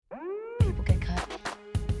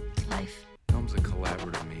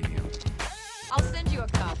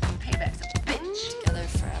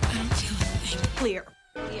clear.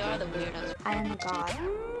 We are the weirdos. I am a god.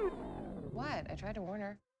 What? I tried to warn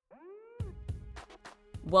her.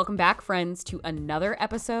 Welcome back, friends, to another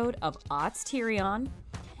episode of Ots Tyrion.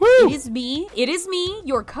 Woo! It is me,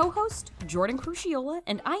 your co-host, Jordan Crucchiola,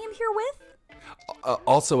 and I am here with...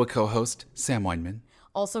 Also a co-host, Sam Weinman.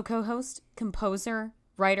 Also co-host, composer,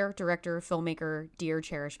 writer, director, filmmaker, dear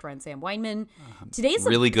cherished friend Sam Weinman. Today's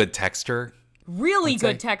Really good texter. really I'd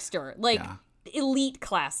good say. texter, like Yeah. elite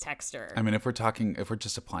class texter. I mean, if we're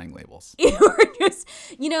just applying labels. We're just,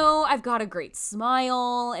 I've got a great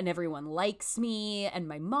smile and everyone likes me and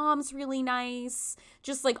my mom's really nice.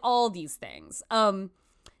 Just like all these things.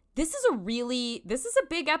 This is a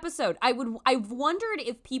big episode. I've wondered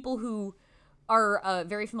if people who are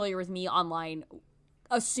very familiar with me online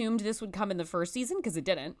assumed this would come in the first season, because it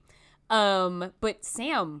didn't. But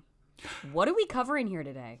Sam, what are we covering here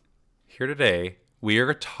today? Here today, we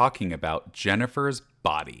are talking about Jennifer's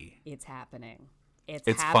Body. It's happening. It's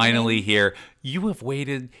happening. Finally here. You have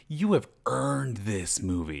waited. You have earned this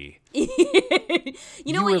movie.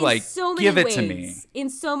 You were what? like, In so many "Give it ways, to me." In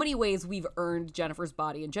so many ways, we've earned Jennifer's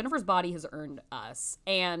Body, and Jennifer's Body has earned us.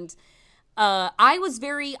 And I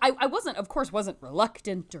wasn't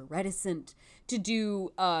reluctant or reticent to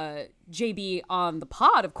do JB on the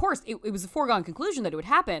pod. Of course, it was a foregone conclusion that it would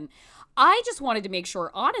happen. I just wanted to make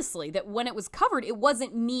sure, honestly, that when it was covered, it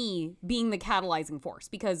wasn't me being the catalyzing force,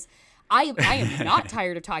 because I am not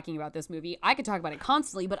tired of talking about this movie. I could talk about it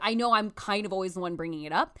constantly, but I know I'm kind of always the one bringing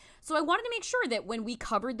it up. So I wanted to make sure that when we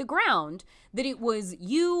covered the ground, that it was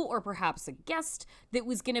you or perhaps a guest that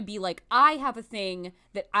was going to be like, I have a thing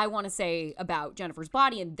that I want to say about Jennifer's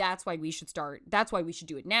Body, and that's why we should start. That's why we should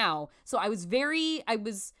do it now. So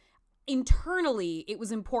internally, it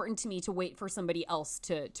was important to me to wait for somebody else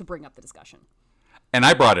to bring up the discussion. And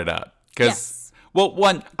I brought it up because, Yes. well,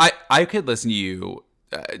 one, I could listen to you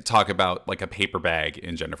talk about like a paper bag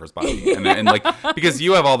in Jennifer's Body, and like, because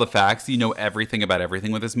you have all the facts, you know everything about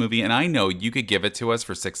everything with this movie, and I know you could give it to us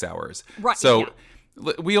for 6 hours. Right, So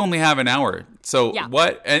yeah. we only have an hour. So Yeah.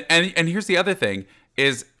 what? And here's the other thing: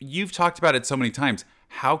 is you've talked about it so many times.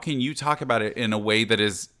 How can you talk about it in a way that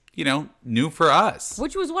is, new for us?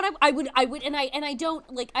 Which was what I would, and I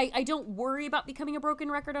don't worry about becoming a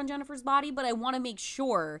broken record on Jennifer's Body, but I want to make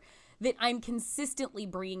sure that I'm consistently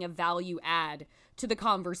bringing a value add to the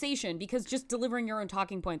conversation, because just delivering your own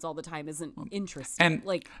talking points all the time isn't interesting. And-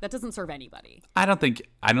 like, that doesn't serve anybody. I don't think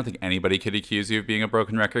anybody could accuse you of being a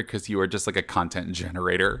broken record, because you are just like a content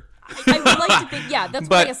generator. I would like to think, yeah, that's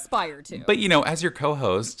what I aspire to. But as your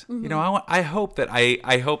co-host, I hope that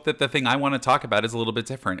I hope that the thing I want to talk about is a little bit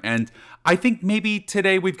different, and I think maybe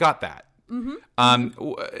today we've got that.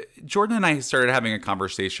 Jordan and I started having a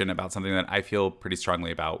conversation about something that I feel pretty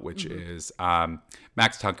strongly about, which is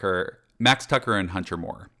Max Tucker and Hunter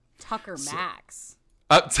Moore. Tucker Max.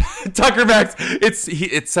 Tucker Max.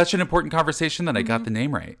 It's such an important conversation that I got the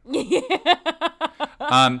name right.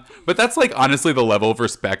 But that's like honestly the level of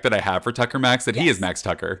respect that I have for Tucker Max, that he is Max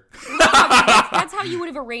Tucker. That's how you would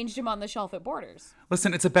have arranged him on the shelf at Borders.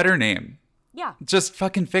 Listen, it's a better name. Yeah. Just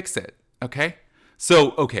fucking fix it, okay?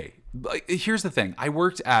 So, okay, here's the thing. I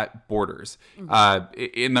worked at Borders in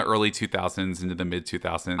the early 2000s into the mid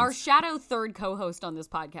 2000s. Our shadow third co-host on this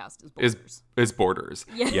podcast is Borders. Is Borders.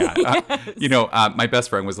 Yeah. Yes. My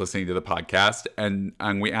best friend was listening to the podcast,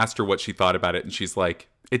 and we asked her what she thought about it, and she's like,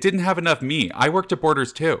 it didn't have enough me. I worked at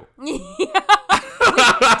Borders too. Wait,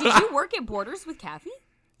 did you work at Borders with Kathy?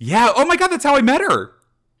 Yeah. Oh my God, that's how I met her.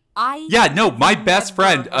 My best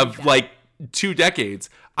friend heard of that. like 2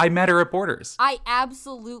 decades. I met her at Borders. I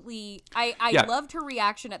absolutely, Yeah. loved her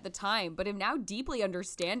reaction at the time, but am now deeply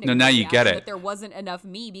understanding. No, now her you get reaction it. That there wasn't enough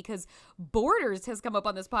me, because Borders has come up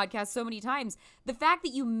on this podcast so many times. The fact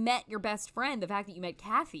that you met your best friend, the fact that you met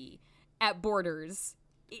Kathy at Borders,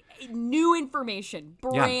 new information,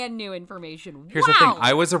 brand new information. Here's the thing.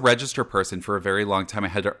 I was a register person for a very long time. I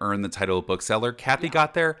had to earn the title of bookseller. Kathy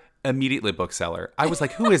got there, immediately bookseller. I was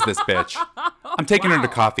like, who is this bitch? I'm taking her to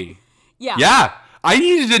coffee. Yeah. Yeah. I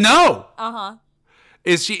needed to know. Uh-huh.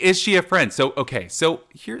 Is she a friend? So, okay. So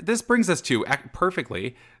here, this brings us to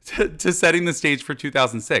perfectly to setting the stage for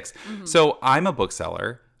 2006. So I'm a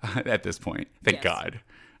bookseller at this point. Thank God.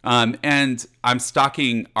 And I'm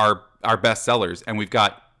stocking our best sellers, and we've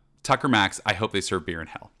got Tucker Max, I Hope They Serve Beer in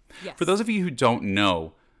Hell. Yes. For those of you who don't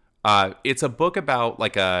know, it's a book about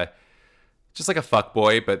just like a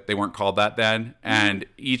fuckboy, but they weren't called that then. And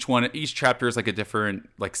each chapter is like a different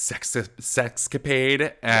like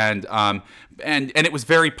sexcapade, and it was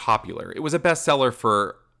very popular. It was a bestseller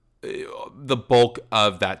for the bulk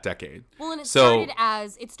of that decade. Well, and it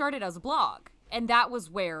started as a blog. that was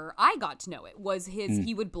where I got to know it, was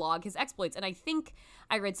he would blog his exploits. And I think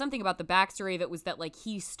I read something about the backstory of it was that like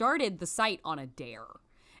he started the site on a dare.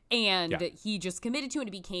 And he just committed to it and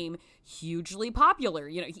it became hugely popular.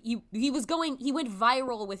 You know, he went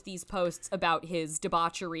viral with these posts about his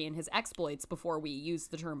debauchery and his exploits before we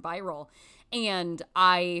used the term viral. And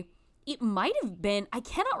it might have been, I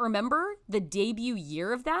cannot remember the debut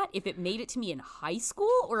year of that, if it made it to me in high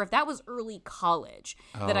school or if that was early college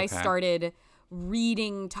that I started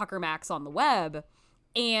reading Tucker Max on the web.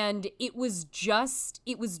 And it was just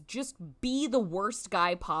be the worst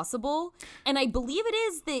guy possible. And I believe it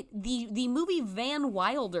is that the movie Van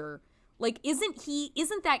Wilder, like,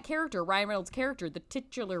 isn't that character, Ryan Reynolds' character, the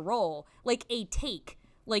titular role, like a take?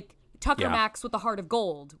 Like, Tucker Max with the heart of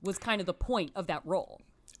gold was kind of the point of that role.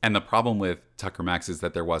 And the problem with Tucker Max is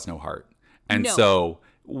that there was no heart. And so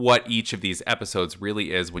what each of these episodes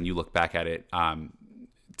really is, when you look back at it,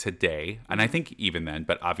 today, and I think even then,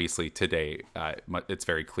 but obviously today, it's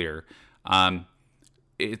very clear.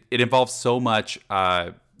 It involves so much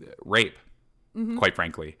rape, quite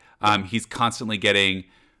frankly. He's constantly getting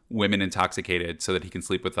women intoxicated so that he can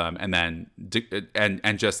sleep with them, and then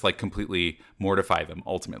and just like completely mortify them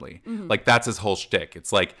ultimately. Like that's his whole shtick.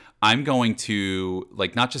 It's like, I'm going to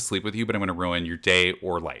like not just sleep with you, but I'm going to ruin your day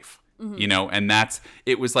or life. You know, and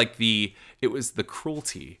it was the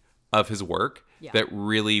cruelty of his work that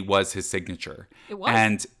really was his signature. It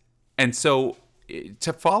was. And so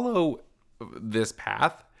to follow this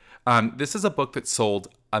path, this is a book that sold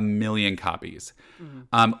 1 million copies.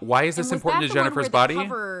 Why is this important to Jennifer's Body?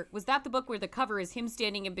 Was that the book where the cover is him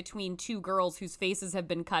standing in between two girls whose faces have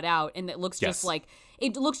been cut out, and it looks just like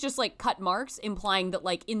cut marks, implying that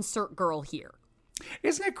like insert girl here?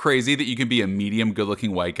 Isn't it crazy that you can be a medium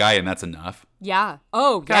good-looking white guy and that's enough? Yeah.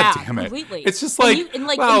 Oh, God yeah. damn it. Completely. It's just like, and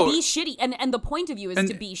be shitty. And the point of view is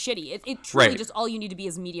to be shitty. It truly just all you need to be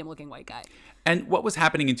is a medium-looking white guy. And what was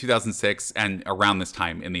happening in 2006 and around this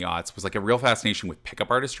time in the aughts was like a real fascination with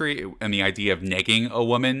pickup artistry and the idea of negging a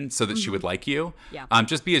woman so that she would like you. Yeah.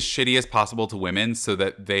 Just be as shitty as possible to women so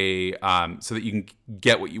that they so that you can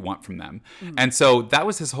get what you want from them. And so that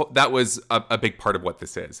was that was a big part of what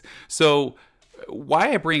this is. So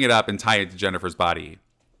why I bring it up and tie it to Jennifer's Body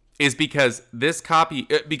is because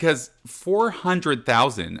because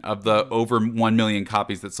 400,000 of the over 1 million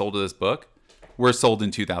copies that sold of this book were sold in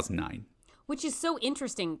 2009. Which is so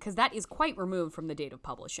interesting because that is quite removed from the date of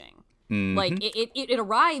publishing. Like it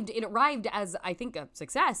arrived as, I think, a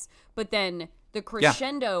success, but then the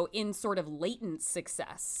crescendo in sort of latent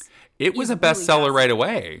success. It was a bestseller right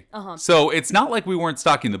away. So it's not like we weren't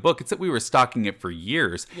stocking the book. It's that we were stocking it for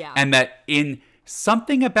years. Yeah. And that in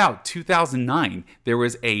something about 2009, there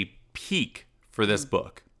was a peak for this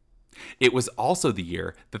book. It was also the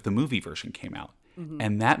year that the movie version came out.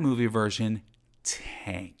 And that movie version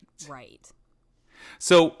tanked. Right.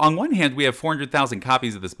 So on one hand, we have 400,000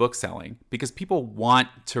 copies of this book selling because people want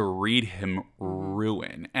to read him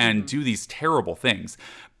ruin and do these terrible things.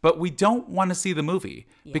 But we don't want to see the movie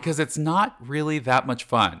because it's not really that much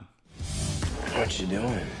fun. What you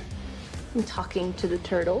doing? I'm talking to the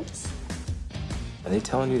turtles. Are they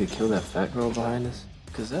telling you to kill that fat girl behind us?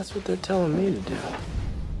 Because that's what they're telling me to do.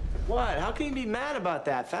 What? How can you be mad about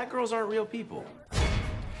that? Fat girls aren't real people.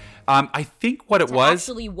 I think what it to was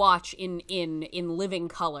actually watch in living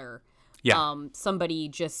color. Yeah. Somebody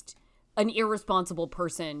just an irresponsible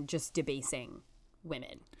person just debasing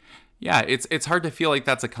women. Yeah, it's hard to feel like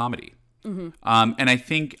that's a comedy. And I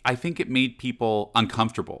think it made people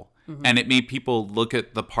uncomfortable, and it made people look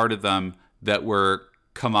at the part of them that were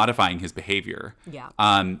commodifying his behavior. Yeah.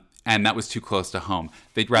 And that was too close to home.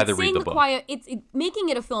 They'd rather read the book. Making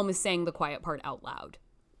it a film is saying the quiet part out loud.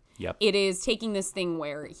 Yep. It is taking this thing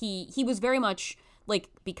where he was very much like,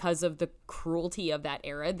 because of the cruelty of that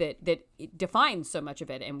era that it defines so much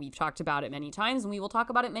of it, and we've talked about it many times, and we will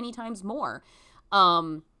talk about it many times more.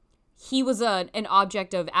 He was an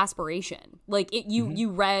object of aspiration. Like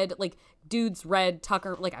you read, like, dudes read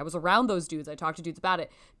Tucker, like, I was around those dudes, I talked to dudes about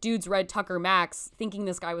it. Dudes read Tucker Max thinking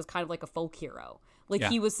this guy was kind of like a folk hero. Like,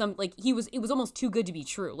 he was it was almost too good to be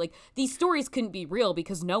true. Like, these stories couldn't be real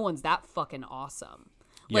because no one's that fucking awesome.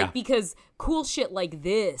 Like, because cool shit like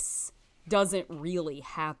this doesn't really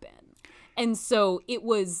happen. And so it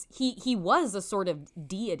was, he was a sort of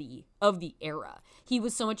deity of the era. He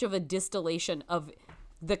was so much of a distillation of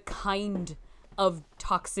the kind of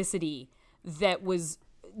toxicity that was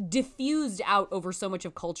diffused out over so much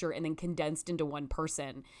of culture and then condensed into one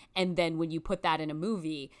person. And then when you put that in a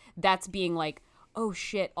movie, that's being like, oh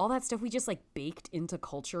shit, all that stuff we just like baked into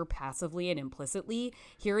culture passively and implicitly,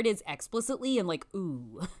 here it is explicitly, and like,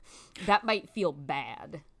 ooh, that might feel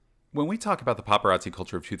bad. When we talk about the paparazzi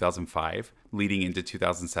culture of 2005 leading into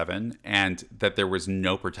 2007 and that there was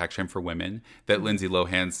no protection for women, that Lindsay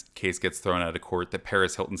Lohan's case gets thrown out of court, that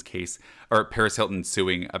Paris Hilton's case, or Paris Hilton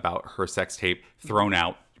suing about her sex tape thrown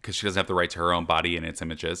out because she doesn't have the right to her own body and its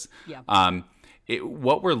images. Yeah.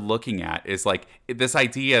 What we're looking at is like this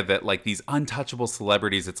idea that like these untouchable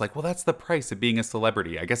celebrities, it's like, well, that's the price of being a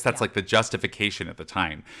celebrity. I guess that's like the justification at the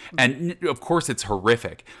time. And of course it's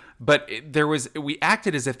horrific, but we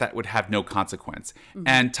acted as if that would have no consequence.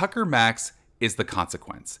 And Tucker Max is the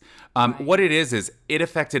consequence. What it is it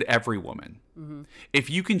affected every woman. If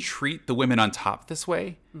you can treat the women on top this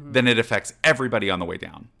way, then it affects everybody on the way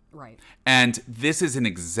down. Right. And this is an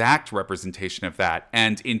exact representation of that.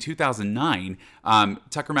 And in 2009,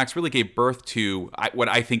 Tucker Max really gave birth to what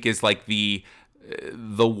I think is like the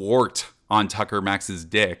wart on Tucker Max's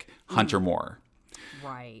dick, Hunter Moore.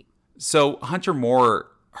 Right. So Hunter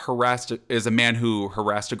Moore is a man who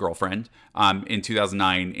harassed a girlfriend in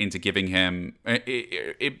 2009 into giving him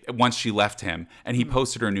once she left him, and he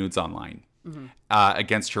posted her nudes online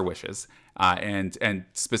against her wishes, and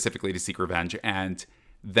specifically to seek revenge, and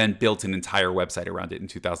then built an entire website around it in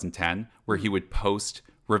 2010 where he would post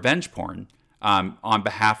revenge porn on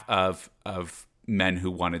behalf of men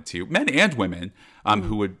who wanted to, men and women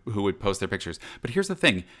who would post their pictures. But here's the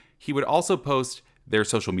thing. He would also post their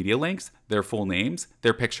social media links, their full names,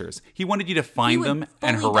 their pictures. He wanted you to find them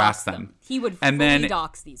and harass them. He would and fully then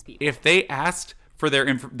dox these people. If they asked for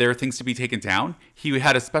their things to be taken down, he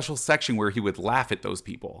had a special section where he would laugh at those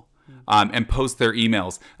people and post their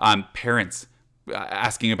emails. Parents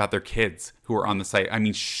asking about their kids who are on the site. I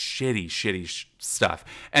mean, shitty stuff.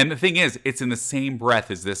 And the thing is, it's in the same breath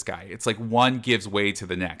as this guy. It's like one gives way to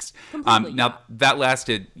the next. Now, that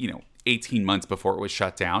lasted, 18 months before it was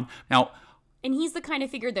shut down. Now, and he's the kind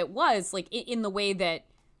of figure that was like in the way that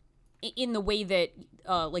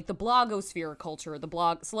like the blogosphere culture,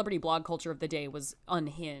 the celebrity blog culture of the day was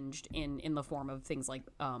unhinged in the form of things like,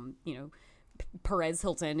 Perez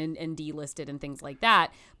Hilton and delisted and things like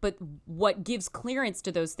that. But what gives clearance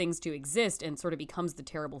to those things to exist and sort of becomes the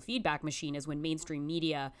terrible feedback machine is when mainstream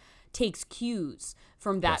media takes cues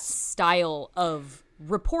from that style of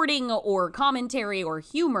reporting or commentary or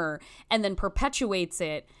humor and then perpetuates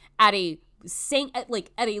it at a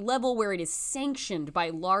level where it is sanctioned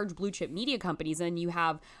by large blue chip media companies. And you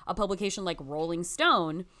have a publication like Rolling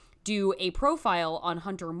Stone do a profile on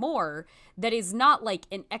Hunter Moore that is not like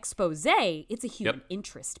an expose, it's a human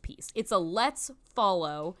interest piece. It's a let's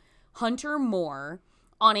follow Hunter Moore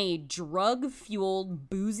on a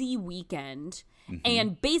drug-fueled, boozy weekend.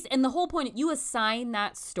 And the whole point, you assign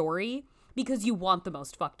that story because you want the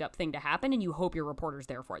most fucked up thing to happen and you hope your reporter's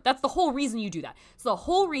there for it. That's the whole reason you do that. So the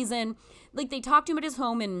whole reason, like, they talked to him at his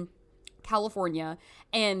home in California,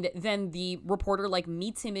 and then the reporter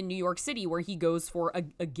meets him in New York City where he goes for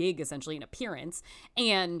a gig, essentially an appearance,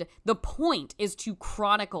 and the point is to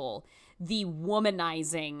chronicle the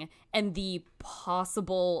womanizing and the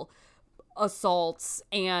possible assaults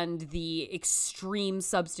and the extreme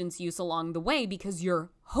substance use along the way, because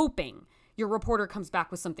you're hoping your reporter comes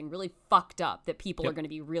back with something really fucked up that people are going to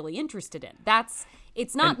be really interested in.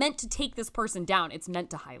 It's not meant to take this person down, it's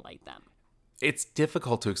meant to highlight them. It's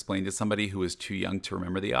difficult to explain to somebody who is too young to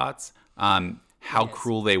remember the aughts how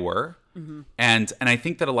cruel they were. And I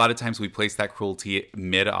think that a lot of times we place that cruelty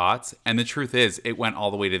mid-aughts, and the truth is it went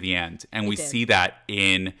all the way to the end. And we see that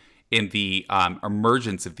in the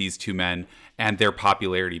emergence of these two men and their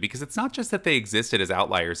popularity, because it's not just that they existed as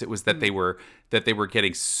outliers. It was that they were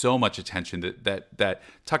getting so much attention that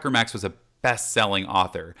Tucker Max was a best-selling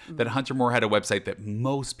author, that Hunter Moore had a website that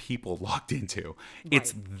most people logged into. Right.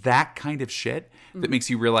 It's that kind of shit that makes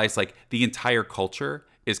you realize the entire culture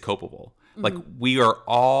is culpable. We are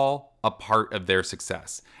all a part of their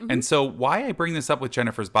success. And so why I bring this up with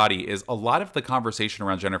Jennifer's Body is a lot of the conversation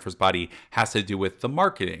around Jennifer's Body has to do with the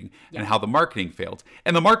marketing and how the marketing failed.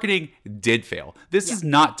 And the marketing did fail. This is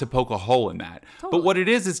not to poke a hole in that. But what it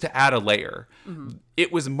is to add a layer.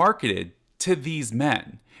 It was marketed to these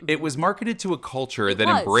men. It was marketed to a culture that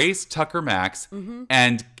embraced Tucker Max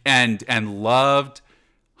and loved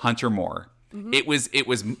Hunter Moore. It was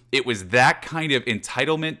that kind of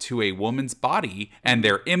entitlement to a woman's body and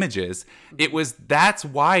their images. That's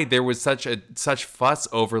why there was such fuss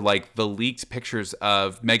over the leaked pictures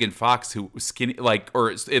of Megan Fox who skinny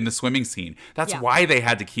or in the swimming scene. That's why they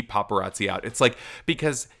had to keep paparazzi out. It's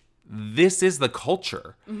because this is the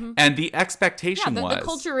culture, and the expectation was the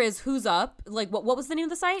culture is who's up. What was the name of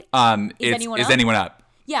the site? Is anyone up?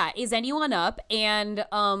 Yeah, is anyone up? And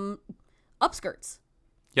upskirts.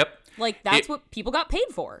 Yep. That's what people got paid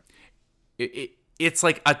for. It's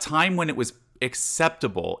a time when it was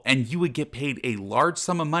acceptable, and you would get paid a large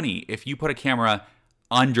sum of money if you put a camera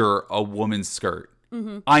under a woman's skirt.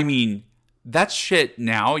 I mean, that's shit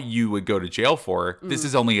now you would go to jail for. This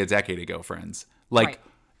is only a decade ago, friends. Like, Right.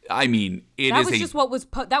 I mean, That was just what was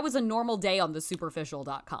that was a normal day on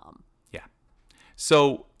thesuperficial.com. Yeah.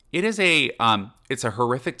 So it is it's a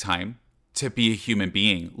horrific time to be a human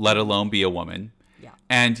being, let alone be a woman. Yeah.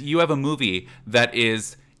 And you have a movie that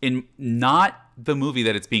is not the movie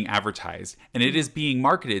that it's being advertised, and it is being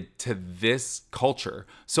marketed to this culture.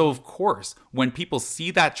 So of course, when people see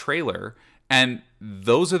that trailer, and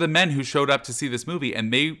those are the men who showed up to see this movie,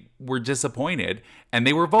 and they were disappointed, and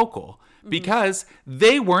they were vocal because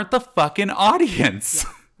they weren't the fucking audience.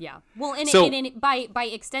 Yeah. Well, and, So- by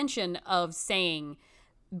extension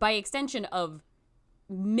of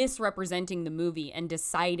misrepresenting the movie and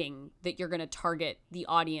deciding that you're going to target the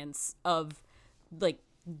audience of like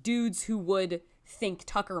dudes who would think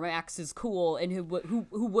Tucker Max is cool and who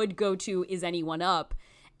would go to Is Anyone Up,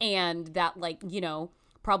 and that, like, you know,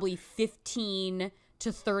 probably 15 to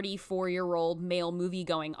 34-year-old male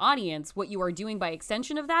movie-going audience, what you are doing by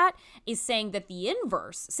extension of that is saying that the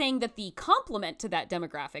inverse, saying that the complement to that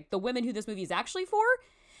demographic, the women who this movie is actually for,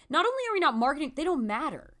 not only are we not marketing, they don't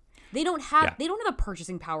matter. They don't have the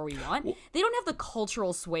purchasing power we want. They don't have the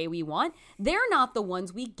cultural sway we want. They're not the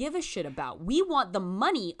ones we give a shit about. We want the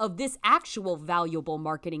money of this actual valuable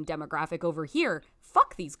marketing demographic over here.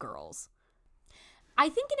 Fuck these girls. I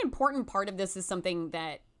think an important part of this is something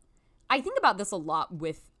that I think about this a lot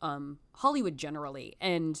with Hollywood generally,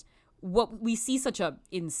 and what we see such a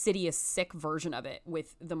insidious, sick version of it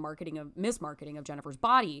with the mismarketing of Jennifer's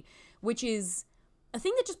Body, which is a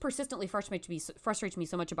thing that just persistently frustrates me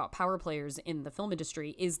so much about power players in the film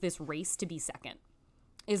industry is this race to be second,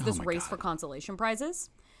 is this race for consolation prizes.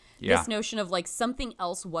 Yeah. This notion of like something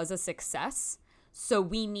else was a success, so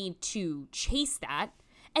we need to chase that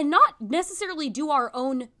and not necessarily do our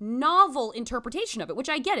own novel interpretation of it, which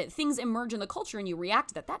I get it. Things emerge in the culture and you react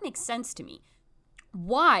to that. That makes sense to me.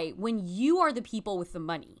 Why, when you are the people with the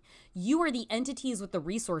money, you are the entities with the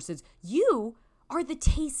resources, you are the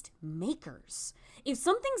taste makers. If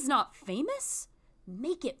something's not famous,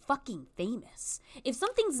 make it fucking famous. If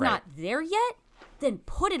something's not there yet, then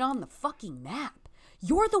put it on the fucking map.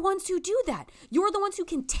 You're the ones who do that. You're the ones who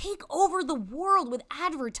can take over the world with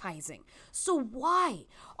advertising. So why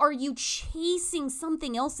are you chasing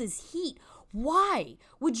something else's heat? Why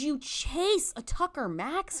would you chase a Tucker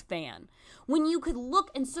Max fan when you could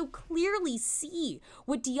look and so clearly see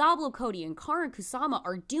what Diablo Cody and Karan Kusama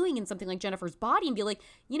are doing in something like Jennifer's Body and be like,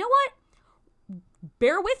 you know what?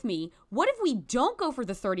 Bear with me. What if we don't go for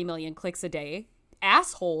the 30 million clicks a day,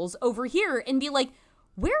 assholes over here, and be like,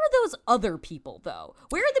 where are those other people, though?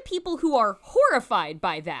 Where are the people who are horrified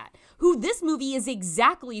by that? Who this movie is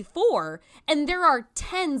exactly for, and there are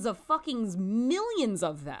tens of fucking millions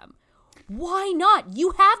of them. Why not?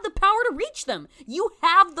 You have the power to reach them. You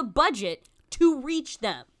have the budget to reach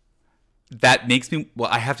them. That makes me,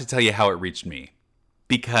 well, I have to tell you how it reached me.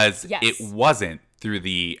 Because it wasn't through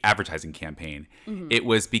the advertising campaign. It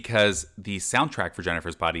was because the soundtrack for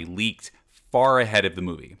Jennifer's Body leaked far ahead of the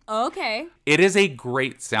movie. Okay. It is a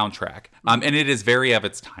great soundtrack, and it is very of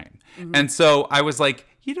its time. And so I was like,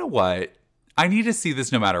 you know what? I need to see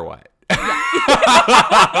this no matter what. You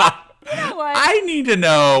know what? I need to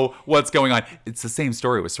know what's going on. It's the same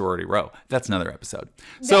story with Sorority Row. That's another episode.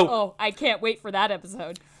 So, I can't wait for that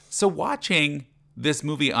episode. So watching this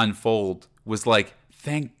movie unfold was like,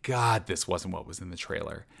 thank God this wasn't what was in the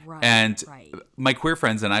trailer. Right, and right. my queer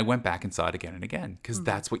friends and I went back and saw it again and again because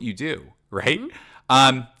that's what you do, right?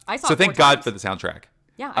 I saw so it thank 4 God times. for the soundtrack.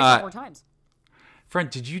 Yeah, I saw it 4 times. Friend,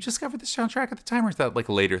 did you discover the soundtrack at the time, or is that like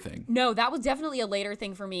a later thing? No, that was definitely a later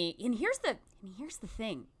thing for me. And here's the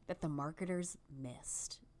thing that the marketers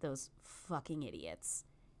missed. Those fucking idiots.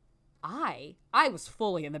 I was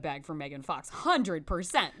fully in the bag for Megan Fox,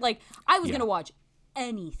 100%. Like, I was gonna watch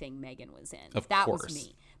anything Megan was in. Of that course. was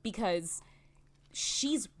me, because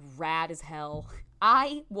she's rad as hell.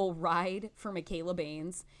 I will ride for Michaela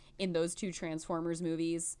Baines in those 2 Transformers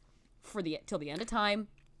movies till the end of time.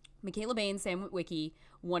 Michaela Baines, Sam Witwicky,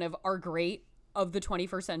 one of our great of the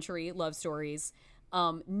 21st century love stories.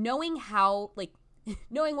 Knowing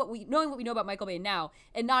what we know about Michael Bay now,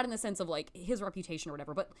 and not in the sense of like his reputation or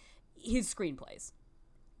whatever, but his screenplays,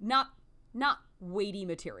 not weighty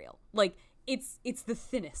material. Like it's the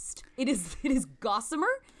thinnest. It is gossamer,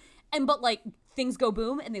 but like things go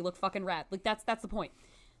boom and they look fucking rad. Like that's the point.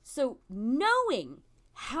 So knowing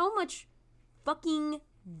how much fucking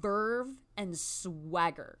verve and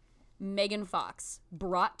swagger Megan Fox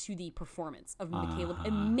brought to the performance of Michaela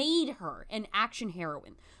and made her an action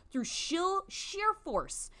heroine through sheer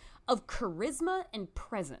force of charisma and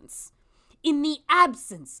presence in the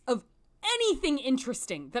absence of anything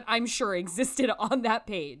interesting that I'm sure existed on that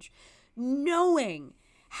page, knowing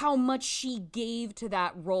how much she gave to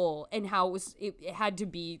that role and how it had to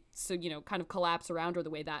be so, kind of collapse around her the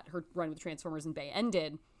way that her run with Transformers and Bay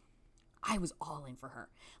ended. I was all in for her.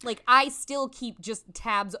 Like, I still keep just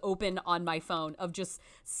tabs open on my phone of just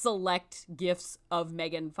select gifs of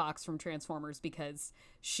Megan Fox from Transformers because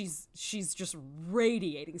she's just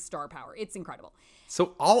radiating star power. It's incredible.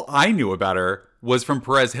 So all I knew about her was from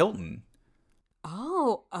Perez Hilton.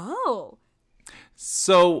 Oh.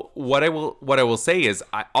 So what I will say is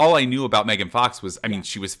all I knew about Megan Fox was,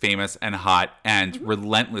 she was famous and hot and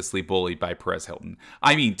relentlessly bullied by Perez Hilton.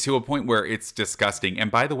 To a point where it's disgusting.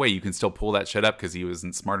 And by the way, you can still pull that shit up because he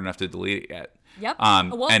wasn't smart enough to delete it yet. Yep.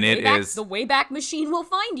 And the Wayback Machine will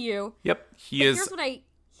find you. Yep. Here's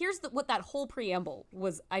what that whole preamble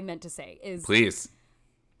was. I meant to say is please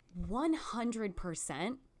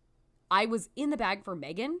 100%. I was in the bag for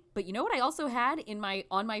Megan, but you know what I also had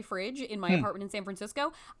on my fridge in my apartment in San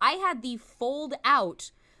Francisco? I had the fold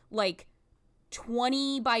out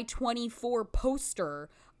 20 by 24 poster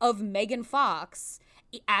of Megan Fox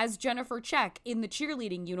as Jennifer Check in the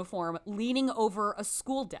cheerleading uniform leaning over a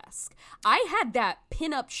school desk. I had that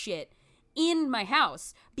pinup shit in my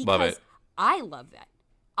house because I love that.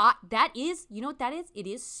 That is, you know what that is? It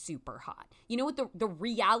is super hot. You know what the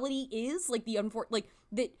reality is?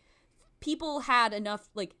 That people had enough,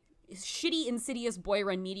 shitty, insidious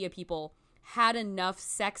boy-run media people had enough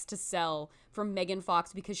sex to sell from Megan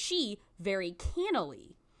Fox because she, very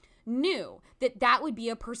cannily, knew that would be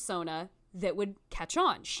a persona that would catch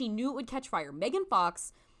on. She knew it would catch fire. Megan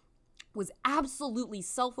Fox was absolutely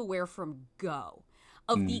self-aware from go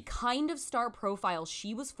of the kind of star profile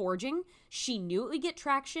she was forging. She knew it would get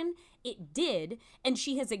traction. It did. And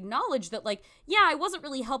she has acknowledged that, I wasn't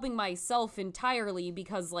really helping myself entirely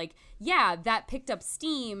because, that picked up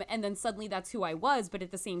steam and then suddenly that's who I was. But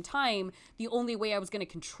at the same time, the only way I was going to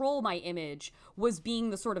control my image was being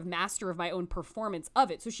the sort of master of my own performance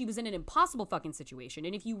of it. So she was in an impossible fucking situation.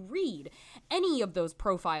 And if you read any of those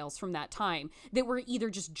profiles from that time that were either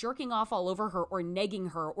just jerking off all over her or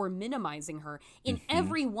negging her or minimizing her, in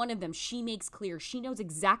every one of them, she makes clear she knows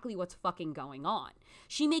exactly what's fucking going on.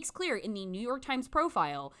 She makes clear in the New York Times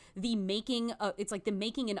profile, the making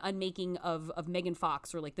and unmaking of Megan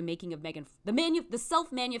Fox, or the making of Megan, the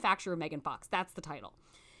self-manufacture of Megan Fox. That's the title.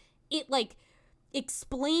 It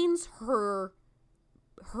explains her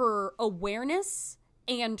awareness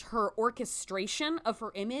and her orchestration of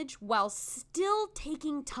her image while still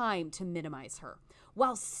taking time to minimize her,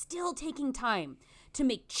 while still taking time to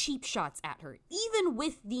make cheap shots at her, even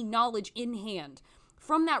with the knowledge in hand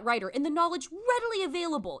from that writer and the knowledge readily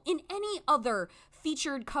available in any other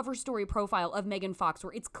featured cover story profile of Megan Fox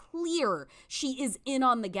where it's clear she is in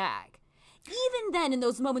on the gag. Even then, in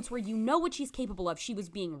those moments where you know what she's capable of, she was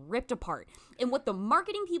being ripped apart. And what the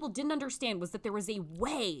marketing people didn't understand was that there was a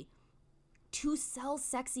way to sell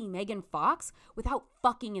sexy Megan Fox without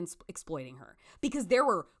fucking exploiting her. Because there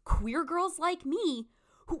were queer girls like me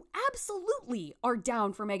who absolutely are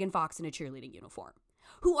down for Megan Fox in a cheerleading uniform,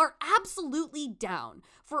 who are absolutely down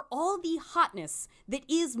for all the hotness that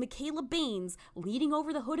is Michaela Baines leaning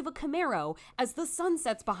over the hood of a Camaro as the sun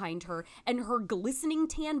sets behind her and her glistening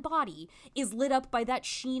tan body is lit up by that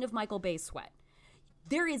sheen of Michael Bay sweat.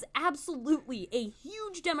 There is absolutely a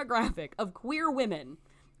huge demographic of queer women,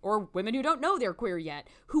 or women who don't know they're queer yet,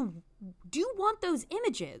 who do want those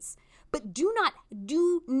images, but do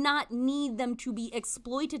not need them to be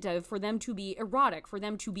exploitative, for them to be erotic, for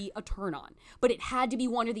them to be a turn on. But it had to be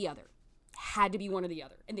one or the other.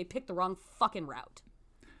 And they picked the wrong fucking route.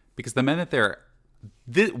 Because the men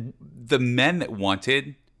that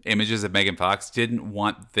wanted images of Megan Fox didn't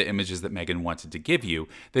want the images that Megan wanted to give you.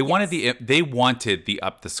 They wanted the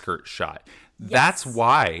up the skirt shot. Yes. That's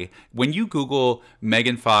why when you Google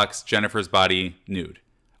Megan Fox, Jennifer's body nude,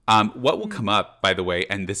 what will come up, by the way,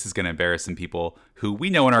 and this is going to embarrass some people who we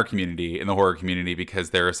know in our community, in the horror community, because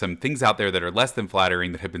there are some things out there that are less than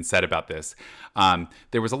flattering that have been said about this.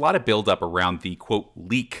 There was a lot of buildup around the, quote,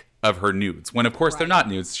 leak of her nudes, when, of course, they're not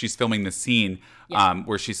nudes. She's filming the scene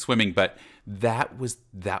where she's swimming, but that was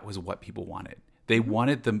what people wanted. They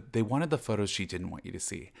wanted the photos she didn't want you to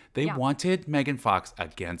see. They wanted Megan Fox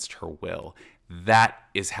against her will. That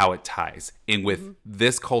is how it ties in with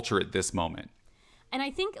this culture at this moment. And I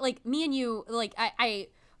think, me and you, I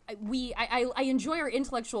enjoy our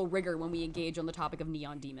intellectual rigor when we engage on the topic of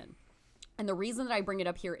Neon Demon. And the reason that I bring it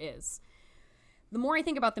up here is the more I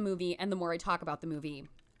think about the movie and the more I talk about the movie,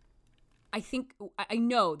 I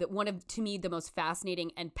know that one of, to me, the most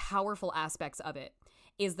fascinating and powerful aspects of it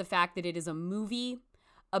is the fact that it is a movie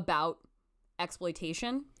about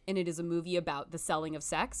exploitation, and it is a movie about the selling of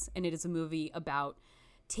sex, and it is a movie about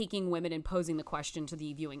taking women and posing the question to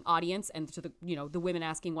the viewing audience and to the, you know, the women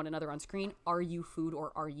asking one another on screen, are you food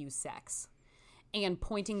or are you sex? And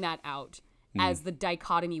pointing that out as the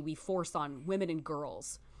dichotomy we force on women and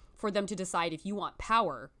girls for them to decide, if you want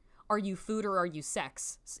power, are you food or are you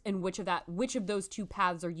sex? And which of those two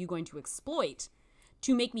paths are you going to exploit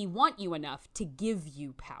to make me want you enough to give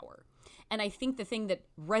you power? And I think the thing that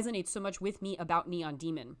resonates so much with me about Neon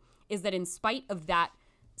Demon is that in spite of that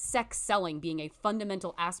sex selling being a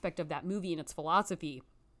fundamental aspect of that movie and its philosophy,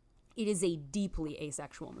 it is a deeply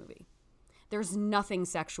asexual movie. There's nothing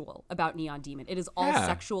sexual about Neon Demon. It is all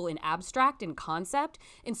sexual in abstract and concept.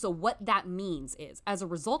 And so what that means is, as a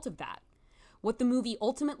result of that, what the movie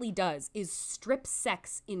ultimately does is strip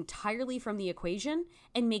sex entirely from the equation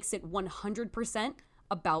and makes it 100%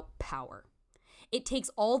 about power. It takes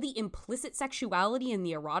all the implicit sexuality and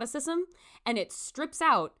the eroticism, and it strips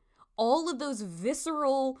out all of those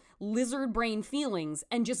visceral lizard brain feelings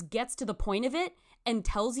and just gets to the point of it and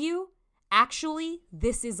tells you, actually,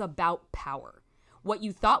 this is about power. What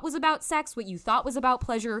you thought was about sex, what you thought was about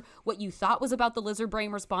pleasure, what you thought was about the lizard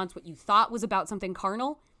brain response, what you thought was about something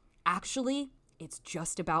carnal, actually, it's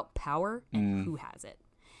just about power and who has it.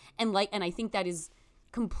 And I think that is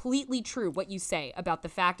completely true, what you say about the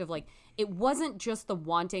fact of, like, it wasn't just the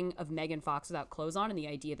wanting of Megan Fox without clothes on and the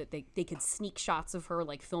idea that they could sneak shots of her,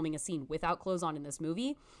 like, filming a scene without clothes on in this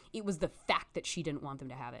movie. It was the fact that she didn't want them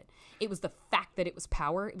to have it. It was the fact that it was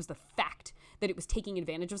power. It was the fact that it was taking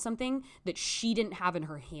advantage of something that she didn't have in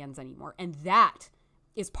her hands anymore. And that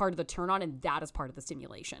is part of the turn on, and that is part of the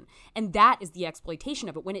stimulation. And that is the exploitation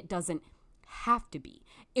of it when it doesn't have to be.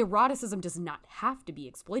 Eroticism does not have to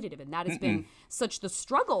be exploitative, and that has been such the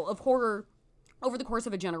struggle of horror over the course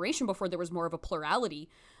of a generation before there was more of a plurality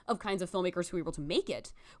of kinds of filmmakers who were able to make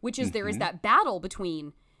it, which is there is that battle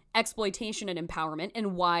between exploitation and empowerment,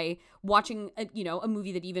 and why watching a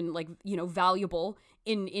movie that even, like, valuable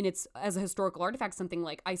in its as a historical artifact, something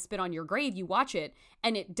like I Spit on Your Grave, you watch it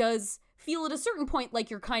and it does feel at a certain point like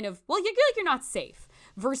you're kind of, well, you feel like you're not safe,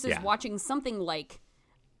 versus watching something like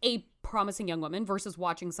A Promising Young Woman versus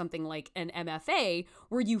watching something like an MFA,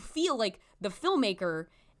 where you feel like the filmmaker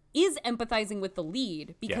is empathizing with the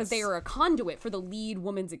lead because they are a conduit for the lead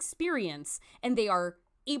woman's experience, and they are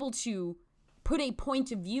able to put a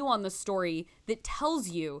point of view on the story that tells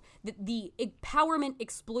you that the empowering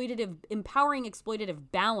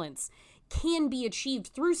exploitative balance can be achieved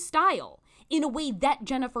through style in a way that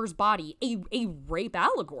Jennifer's Body, a rape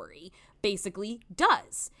allegory, basically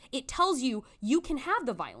does. It tells you you can have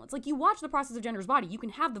the violence. Like, you watch The Process of Jennifer's Body, you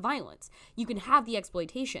can have the violence, you can have the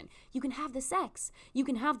exploitation, you can have the sex, you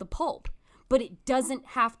can have the pulp, but it doesn't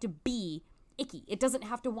have to be icky. It doesn't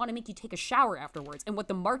have to want to make you take a shower afterwards. And what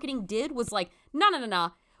the marketing did was like,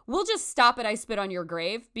 no. We'll just stop at I Spit on Your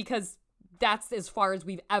Grave, because that's as far as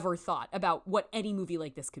we've ever thought about what any movie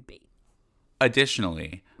like this could be.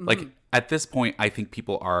 Additionally, like, at this point, I think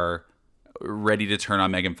people are ready to turn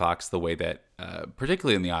on Megan Fox the way that,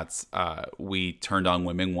 particularly in the aughts, we turned on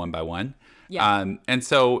women one by one. Yeah. And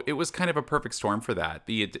so it was kind of a perfect storm for that.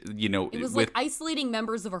 It was like isolating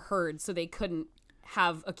members of a herd so they couldn't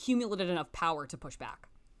have accumulated enough power to push back.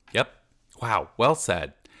 Yep. Wow. Well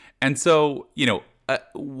said. And so,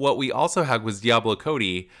 what we also had was Diablo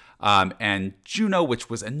Cody and Juno, which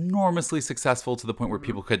was enormously successful to the point where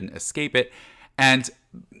people couldn't escape it. And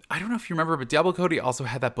I don't know if you remember, but Diablo Cody also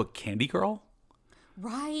had that book Candy Girl.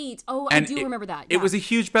 Right. Oh, I do remember that. Yeah. It was a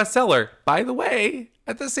huge bestseller, by the way,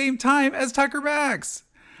 at the same time as Tucker Max.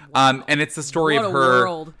 Wow. And it's the story of her,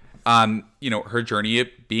 world. Her journey of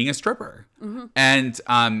being a stripper and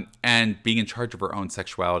being in charge of her own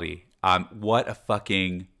sexuality. What a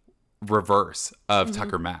fucking reverse of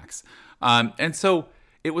Tucker Max. And so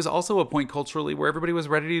it was also a point culturally where everybody was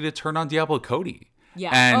ready to turn on Diablo Cody.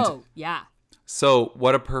 Yeah. And yeah. So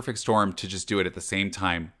what a perfect storm to just do it at the same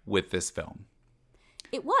time with this film.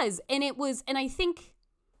 It was. And I think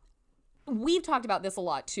we've talked about this a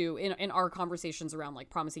lot too in our conversations around, like,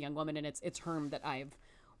 Promising Young Woman, and it's a term that I've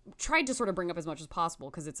tried to sort of bring up as much as possible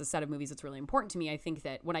because it's a set of movies that's really important to me. I think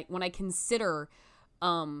that when I consider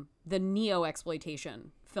the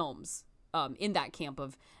neo-exploitation films in that camp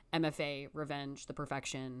of MFA, Revenge, The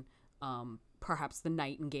Perfection, perhaps The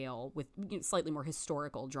Nightingale with slightly more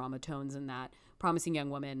historical drama tones in that, Promising Young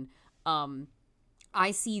Woman,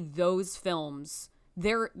 I see those films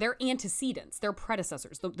their antecedents, their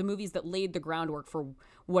predecessors, the movies that laid the groundwork for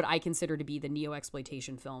what I consider to be the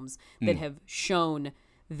neo-exploitation films that have shown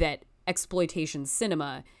that exploitation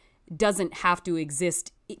cinema doesn't have to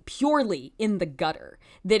exist purely in the gutter,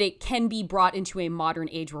 that it can be brought into a modern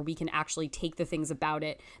age where we can actually take the things about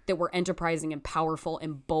it that were enterprising and powerful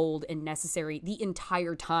and bold and necessary the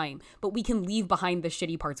entire time, but we can leave behind the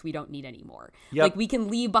shitty parts we don't need anymore. Yep. Like, we can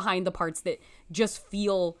leave behind the parts that just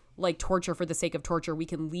feel like torture for the sake of torture. We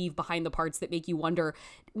can leave behind the parts that make you wonder,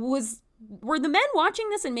 were the men watching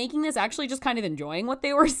this and making this actually just kind of enjoying what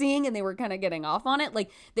they were seeing and they were kind of getting off on it?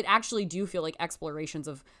 Like, that actually do feel like explorations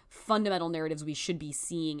of fundamental narratives we should be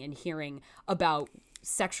seeing and hearing about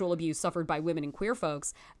sexual abuse suffered by women and queer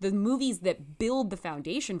folks. The movies that build the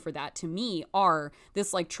foundation for that, to me, are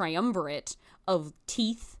this like triumvirate of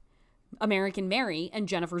Teeth, American Mary, and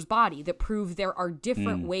Jennifer's Body that prove there are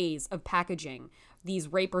different ways of packaging these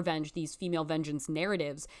rape revenge, these female vengeance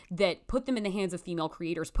narratives that put them in the hands of female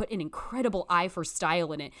creators, put an incredible eye for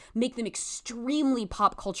style in it, make them extremely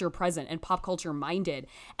pop culture present and pop culture minded,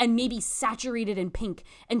 and maybe saturated in pink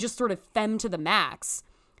and just sort of femme to the max.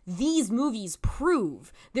 These movies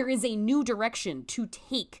prove there is a new direction to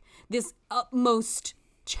take this utmost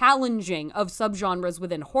challenging of subgenres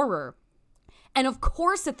within horror. And of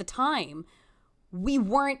course, at the time, we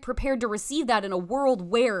weren't prepared to receive that in a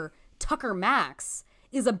world where Tucker Max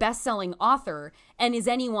is a best-selling author and Is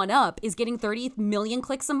Anyone Up is getting 30 million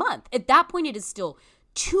clicks a month. At that point, it is still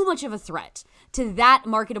too much of a threat to that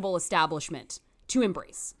marketable establishment to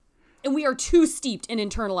embrace. And we are too steeped in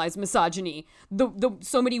internalized misogyny,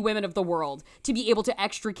 so many women of the world, to be able to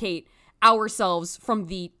extricate ourselves from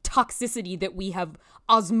the toxicity that we have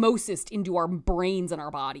osmosised into our brains and our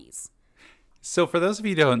bodies. So for those of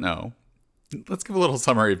you who don't know, let's give a little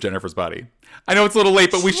summary of Jennifer's Body. I know it's a little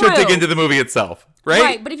late, but we should dig into the movie itself, right?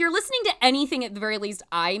 Right, but if you're listening to anything at the very least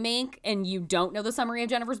I make and you don't know the summary of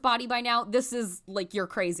Jennifer's Body by now, this is like, you're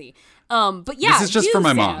crazy. But yeah, this is just for my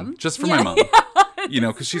Sam. mom. Just for my mom. You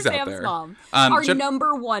know, because she's out Sam's there. Mom, our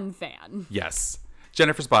number one fan. Yes.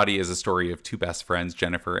 Jennifer's Body is a story of two best friends,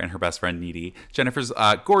 Jennifer and her best friend, Needy. Jennifer's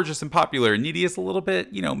gorgeous and popular. Needy is a little bit,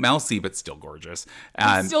 mousy, but still gorgeous.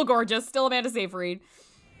 Still gorgeous. Still Amanda Seyfried.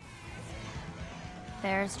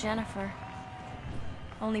 There's Jennifer.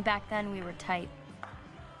 Only back then we were tight.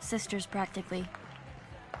 Sisters, practically.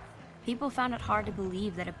 People found it hard to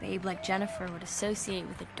believe that a babe like Jennifer would associate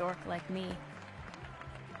with a dork like me.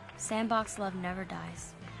 Sandbox love never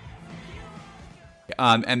dies.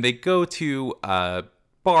 And they go to a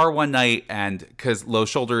bar one night, and because Low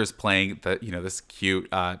Shoulder is playing this cute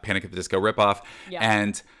Panic at the Disco ripoff,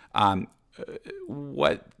 and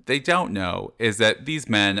what they don't know is that these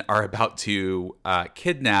men are about to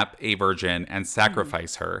kidnap a virgin and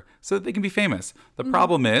sacrifice her so that they can be famous. The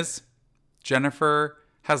problem is Jennifer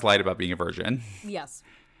has lied about being a virgin. Yes.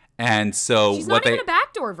 And so she's not even a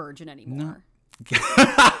backdoor virgin anymore.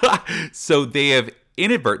 No. So they have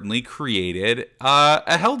inadvertently created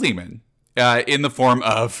a hell demon in the form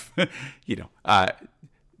of,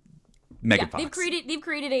 Megan Fox. They've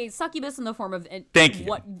created a succubus in the form of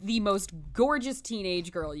what the most gorgeous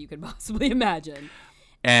teenage girl you could possibly imagine.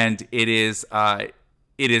 And it is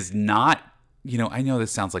not, I know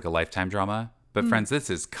this sounds like a Lifetime drama, but friends, this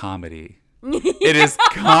is comedy. It is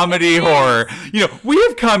comedy horror. We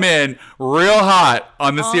have come in real hot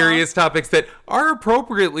on the serious topics that are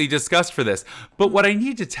appropriately discussed for this. But what I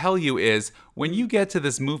need to tell you is when you get to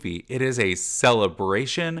this movie, it is a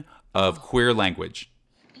celebration of queer language.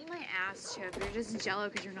 Eat my ass, Chip. You're just jello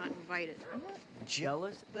because you're not invited. I'm not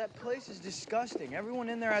jealous. That place is disgusting. Everyone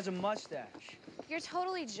in there has a mustache. You're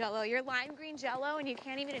totally jello. You're lime green jello and you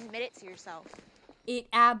can't even admit it to yourself. It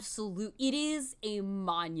is a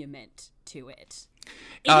monument to it.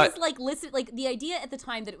 It is like the idea at the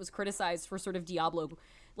time that it was criticized for sort of Diablo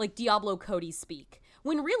Cody speak,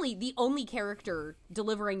 when really the only character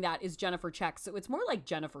delivering that is Jennifer Check. So it's more like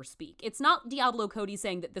Jennifer speak. It's not Diablo Cody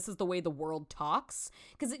saying that this is the way the world talks,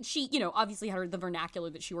 because she, obviously had the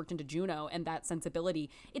vernacular that she worked into Juno and that sensibility.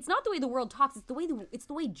 It's not the way the world talks. It's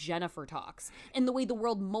the way Jennifer talks and the way the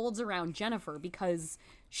world molds around Jennifer, because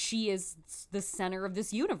she is the center of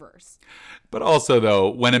this universe. But also, though,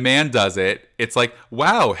 when a man does it, it's like,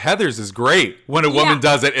 wow, Heather's is great. When a woman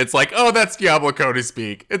does it, it's like, oh, that's Diablo Cody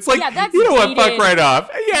speak. It's like, that's you know dated. what, fuck right off.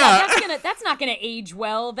 Yeah. That's not gonna age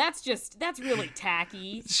well. That's really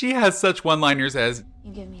tacky. She has such one-liners as,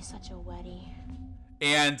 You give me such a wetty.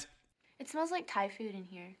 And It smells like Thai food in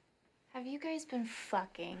here. Have you guys been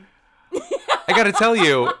fucking? I gotta tell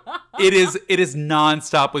you, it is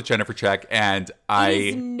nonstop with Jennifer Check, and It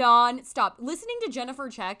is non-stop. Listening to Jennifer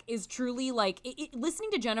Check is truly like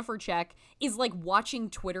listening to Jennifer Check is like watching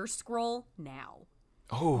Twitter scroll now.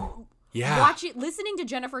 Oh, yeah. Listening to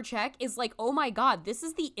Jennifer Check is like, oh my God, this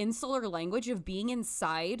is the insular language of being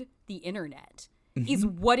inside the internet. Is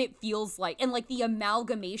what it feels like, and like the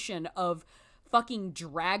amalgamation of fucking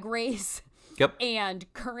Drag Race. Yep.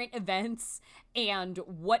 And current events and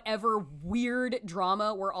whatever weird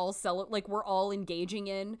drama we're all engaging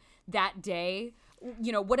in that day,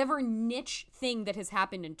 you know, whatever niche thing that has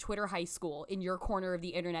happened in Twitter high school in your corner of the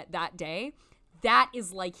internet that day, that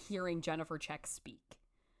is like hearing Jennifer Check speak.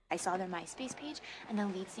 I saw their MySpace page, and the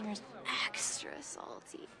lead singer's extra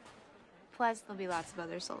salty. Plus, there'll be lots of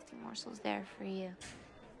other salty morsels there for you.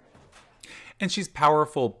 And she's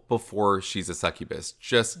powerful before she's a succubus.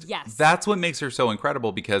 Yes. That's what makes her so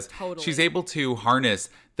incredible, because Totally. she's able to harness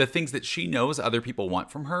the things that she knows other people want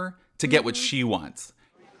from her to get what she wants.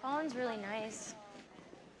 Colin's really nice.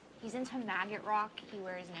 He's into maggot rock. He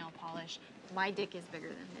wears nail polish. My dick is bigger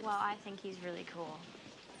than his. Well, I think he's really cool.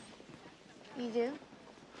 You do?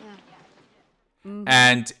 Yeah.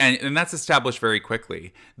 And that's established very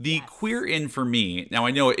quickly. The queer in for me, now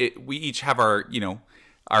I know we each have our, you know,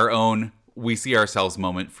 our own we see ourselves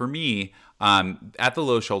moment. For me, at the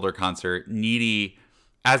Low Shoulder concert, Needy,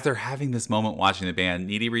 as they're having this moment watching the band,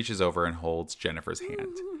 Needy reaches over and holds Jennifer's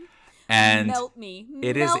hand. And Melt me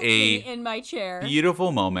in my chair.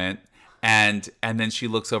 Beautiful moment. And then she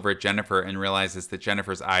looks over at Jennifer and realizes that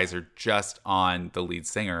Jennifer's eyes are just on the lead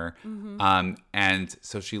singer. And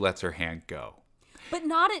so she lets her hand go. But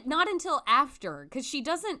not until after, because she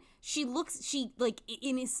like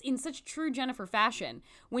in such true Jennifer fashion,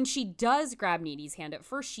 when she does grab Needy's hand at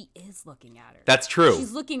first, she is looking at her. That's true.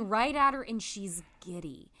 She's looking right at her and she's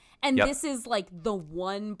giddy. And this is like the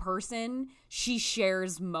one person she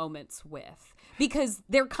shares moments with, because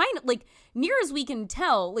they're kind of like, near as we can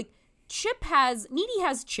tell, like Needy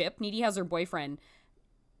has Chip, Needy has her boyfriend.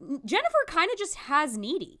 Jennifer kind of just has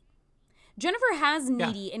Needy. Jennifer has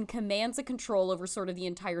Needy and commands a control over sort of the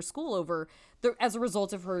entire school as a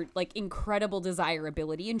result of her like incredible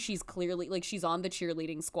desirability. And she's clearly like, she's on the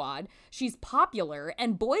cheerleading squad. She's popular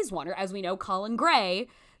and boys want her. As we know, Colin Gray,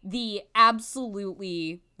 the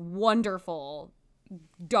absolutely wonderful,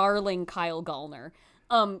 darling Kyle Gallner.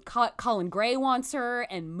 Colin Gray wants her,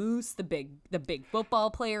 and Moose, the big football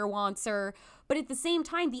player, wants her. But at the same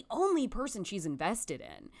time, the only person she's invested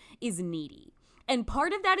in is Needy. And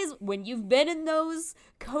part of that is when you've been in those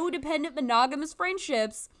codependent monogamous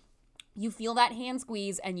friendships, you feel that hand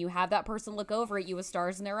squeeze and you have that person look over at you with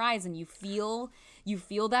stars in their eyes, and you feel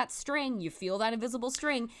that string, you feel that invisible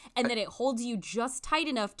string, and then it holds you just tight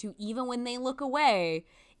enough to, even when they look away,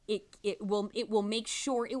 it will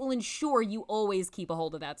ensure you always keep a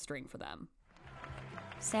hold of that string for them.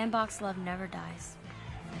 Sandbox love never dies.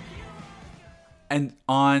 And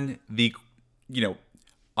on the,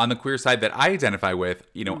 on the queer side that I identify with,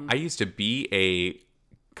 I used to be a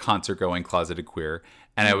concert-going closeted queer,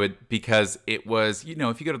 and I would, because it was,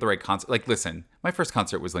 if you go to the right concert, like, listen, my first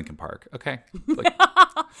concert was Linkin Park, okay? Like,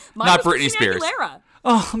 not Britney Spears. Aguilera.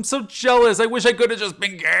 Oh, I'm so jealous. I wish I could have just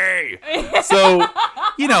been gay. So,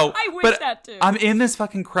 I wish that too. I'm in this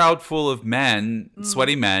fucking crowd full of men,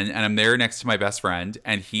 sweaty men, and I'm there next to my best friend,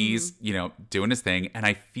 and he's, doing his thing, and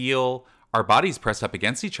I feel our bodies pressed up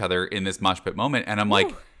against each other in this mosh pit moment, and I'm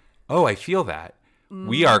like, oh, I feel that.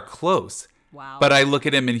 We are close. Wow. But I look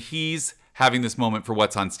at him, and he's having this moment for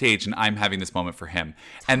what's on stage, and I'm having this moment for him.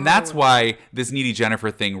 And that's why this Needy Jennifer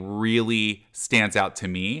thing really stands out to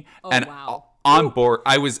me. And on board,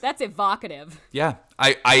 That's evocative. Yeah.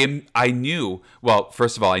 I knew, well,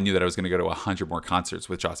 first of all, I knew that I was going to go to 100 more concerts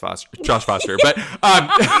with Josh Foster. But,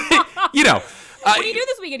 what do you do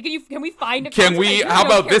this weekend? Can we find a concert? How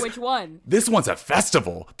about this? Which one? This one's a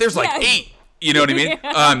festival. There's like 8. You know what I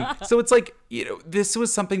mean? So it's like, this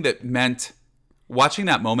was something that meant watching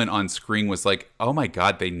that moment on screen was like, oh my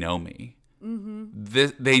God, they know me. Mm-hmm.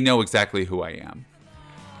 They know exactly who I am.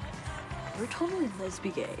 You're totally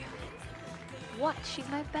lesbian gay. What? She's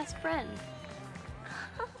my best friend.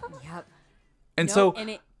 Yep. And no,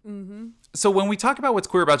 so when we talk about what's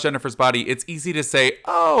queer about Jennifer's body, it's easy to say,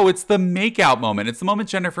 oh, it's the makeout moment. It's the moment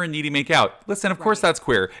Jennifer and Needy make out. Listen, of course that's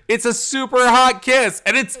queer. It's a super hot kiss.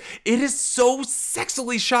 And it is so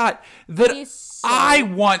sexily shot that I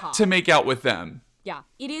want to make out with them. Yeah,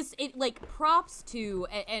 it is. It like props to,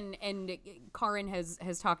 and Karin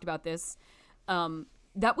has talked about this.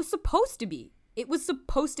 That was supposed to be. It was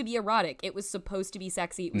supposed to be erotic. It was supposed to be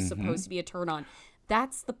sexy. It was supposed to be a turn on.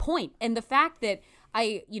 That's the point. And the fact that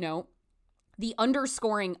the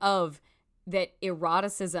underscoring of that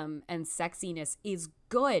eroticism and sexiness is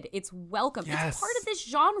good. It's welcome. Yes. It's part of this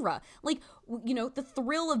genre. Like, you know, the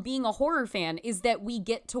thrill of being a horror fan is that we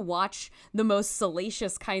get to watch the most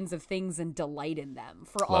salacious kinds of things and delight in them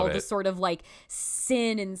for all the sort of like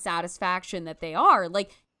sin and satisfaction that they are.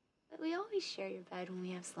 Like, But we always share your bed when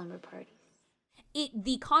we have slumber parties.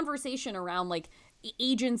 the conversation around like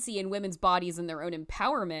agency in women's bodies and their own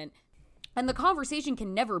empowerment. And the conversation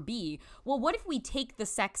can never be, well, what if we take the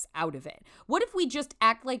sex out of it? What if we just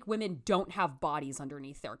act like women don't have bodies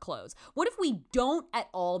underneath their clothes? What if we don't at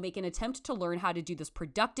all make an attempt to learn how to do this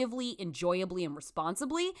productively, enjoyably, and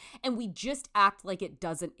responsibly, and we just act like it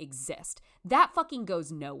doesn't exist? That fucking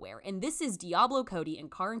goes nowhere. And this is Diablo Cody and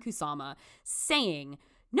Karin Kusama saying,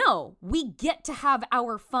 no, we get to have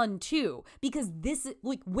our fun too, because this,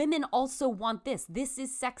 like, women also want this. This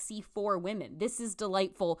is sexy for women. This is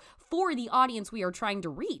delightful for the audience we are trying to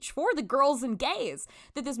reach, for the girls and gays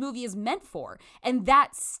that this movie is meant for. And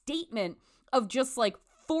that statement of just like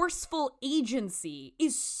forceful agency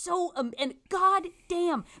is so, and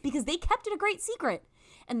goddamn, because they kept it a great secret.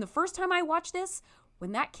 And the first time I watched this,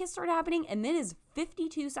 when that kiss started happening, and then is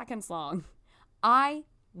 52 seconds long, I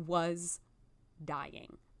was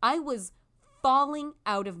dying. I was falling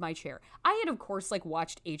out of my chair. I had, of course, like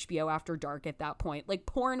watched HBO After Dark at that point. Like,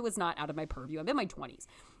 porn was not out of my purview. I'm in my 20s.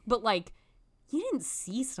 But like, you didn't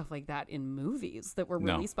see stuff like that in movies that were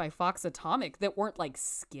released by Fox Atomic that weren't like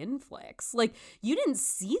skin flicks. Like, you didn't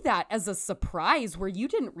see that as a surprise where you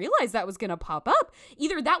didn't realize that was going to pop up.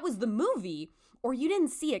 Either that was the movie or you didn't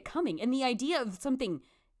see it coming. And the idea of something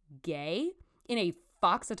gay in a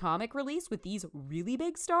Fox Atomic release with these really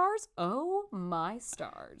big stars, oh my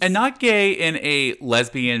stars. And not gay in a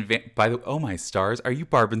lesbian oh my stars, are you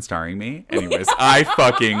Barb starring me? Anyways, I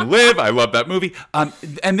fucking live. I love that movie.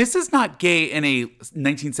 And this is not gay in a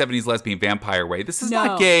 1970s lesbian vampire way. This is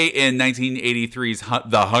not gay in 1983's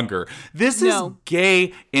The Hunger. This is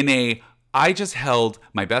gay in a, I just held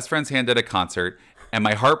my best friend's hand at a concert and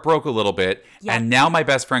my heart broke a little bit, and now my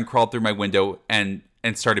best friend crawled through my window and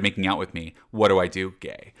started making out with me. What do?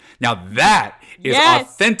 Gay. Now that is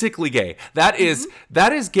authentically gay. That is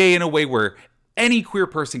gay in a way where any queer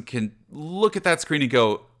person can look at that screen and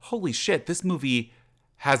go, holy shit, this movie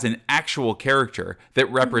has an actual character that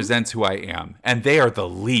represents who I am. And they are the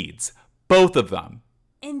leads. Both of them.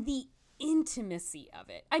 And the intimacy of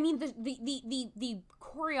it. I mean, the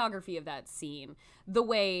choreography of that scene, the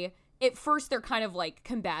way at first they're kind of like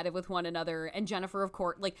combative with one another, and Jennifer, of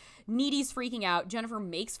course, like Needy's freaking out. Jennifer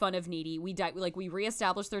makes fun of Needy. We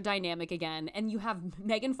reestablish their dynamic again, and you have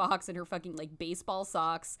Megan Fox in her fucking like baseball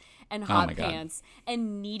socks and hot pants,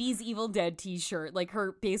 and Needy's Evil Dead t-shirt, like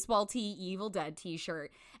her baseball tee Evil Dead t-shirt,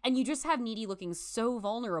 and you just have Needy looking so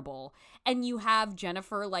vulnerable, and you have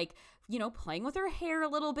Jennifer like, you know, playing with her hair a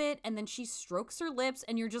little bit, and then she strokes her lips,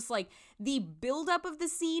 and you're just like, the buildup of the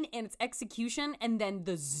scene and its execution, and then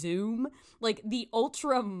the zoom, like the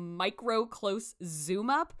ultra micro close zoom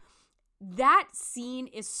up, that scene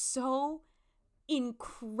is so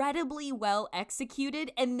incredibly well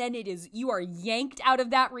executed, and then you are yanked out of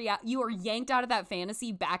that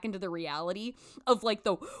fantasy back into the reality of like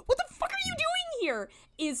what the fuck are you doing here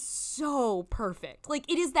is so perfect.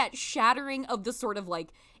 Like, it is that shattering of the sort of like,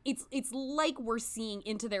 it's like we're seeing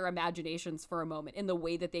into their imaginations for a moment in the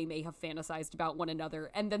way that they may have fantasized about one another,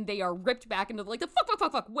 and then they are ripped back into like the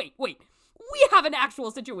fuck, wait, we have an actual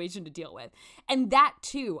situation to deal with. And that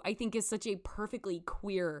too, I think, is such a perfectly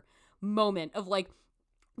queer moment of like,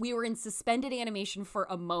 we were in suspended animation for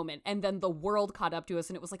a moment, and then the world caught up to us,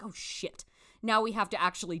 and it was like, oh shit, now we have to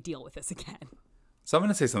actually deal with this again. So I'm going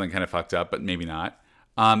to say something kind of fucked up, but maybe not.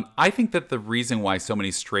 I think that the reason why so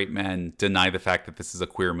many straight men deny the fact that this is a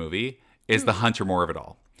queer movie is the Hunter Moore of it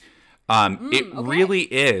all. Really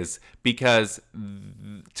is, because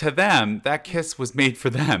to them, that kiss was made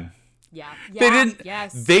for them. Yeah.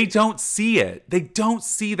 They don't see it. They don't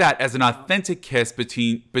see that as an authentic kiss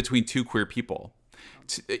between two queer people.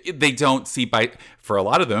 They don't see, for a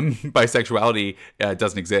lot of them, bisexuality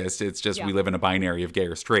doesn't exist. It's just we live in a binary of gay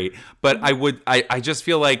or straight. But I just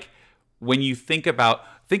feel like when you think about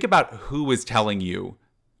who is telling you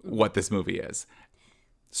what this movie is,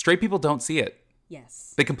 straight people don't see it.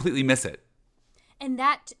 Yes. They completely miss it. And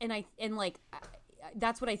that's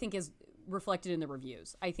what I think is reflected in the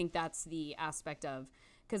reviews. I think that's the aspect of,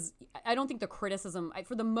 because I don't think the criticism,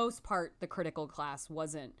 for the most part, the critical class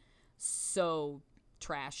wasn't so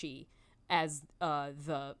trashy as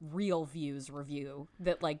the Real Views review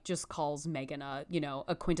that like just calls Megan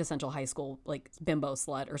a quintessential high school like bimbo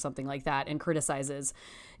slut or something like that, and criticizes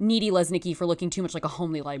Needy Lesnicki for looking too much like a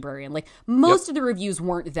homely librarian. Like most of the reviews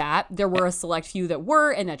weren't that. There were a select few that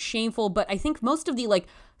were, and that's shameful. But I think most of the like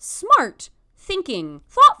smart, thinking,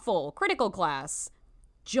 thoughtful, critical class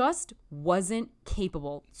just wasn't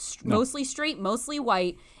capable. Mostly straight, mostly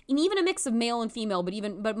white, and even a mix of male and female,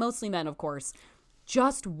 but mostly men, of course.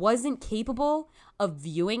 Just wasn't capable of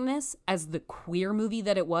viewing this as the queer movie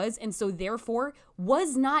that it was, and so therefore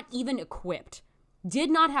was not even equipped,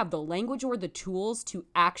 did not have the language or the tools to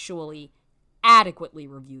actually adequately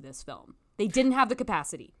review this film. They didn't have the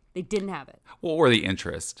capacity. They didn't have it. Well, or the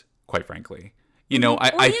interest, quite frankly. You know,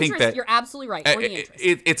 I think that you're absolutely right. Or the interest.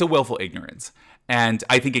 It's a willful ignorance, and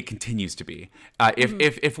I think it continues to be.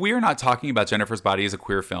 If we are not talking about Jennifer's Body as a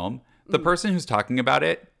queer film, the person who's talking about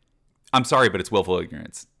it, I'm sorry, but it's willful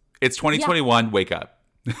ignorance. It's 2021. Yeah. Wake up.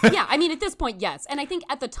 Yeah, I mean, at this point, yes. And I think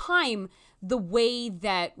at the time, the way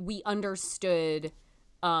that we understood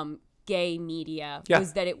gay media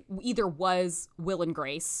was that it either was Will and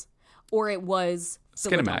Grace or it was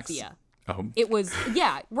Philadelphia. Oh. It was,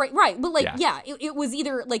 right. But like, it was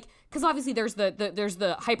either like, because obviously there's the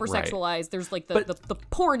hypersexualized, there's like the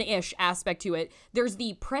porn-ish aspect to it. There's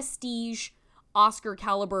the prestige, Oscar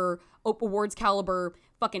caliber, awards caliber,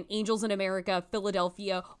 fucking Angels in America,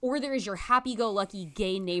 Philadelphia, or there is your happy-go-lucky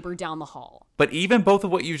gay neighbor down the hall. But even both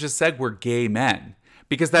of what you just said were gay men.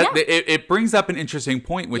 Because it brings up an interesting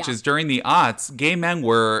point, which is during the aughts, gay men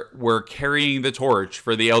were carrying the torch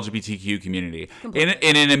for the LGBTQ community in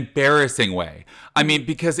an embarrassing way. I mean,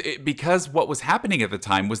 because what was happening at the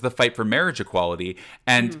time was the fight for marriage equality,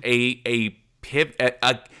 and a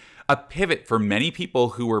pivot for many people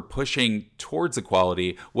who were pushing towards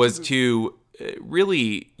equality was to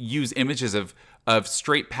really use images of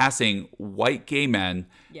straight passing white gay men,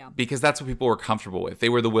 because that's what people were comfortable with. They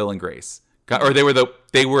were the Will and Grace. Or they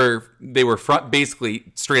were front,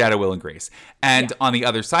 basically straight out of Will and Grace. And on the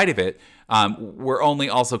other side of it, we're only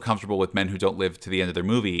also comfortable with men who don't live to the end of their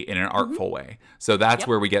movie in an artful way. So that's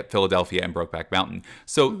where we get Philadelphia and Brokeback Mountain.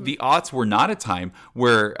 So the aughts were not a time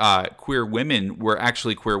where queer women were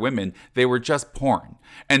actually queer women. They were just porn.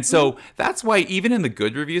 And so that's why even in the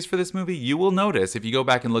good reviews for this movie, you will notice, if you go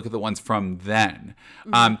back and look at the ones from then,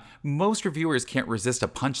 most reviewers can't resist a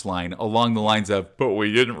punchline along the lines of, but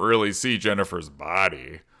we didn't really see Jennifer's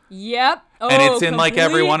body. Yep. And it's in like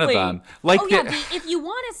every one of them. Like if you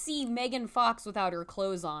want to see Megan Fox without her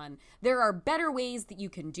clothes on, there are better ways that you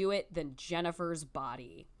can do it than Jennifer's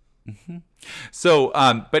Body. Mm-hmm. So,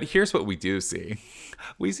 but here's what we do see.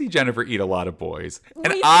 We see Jennifer eat a lot of boys. And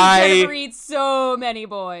Jennifer eats so many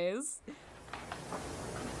boys.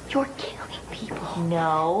 You're killing people.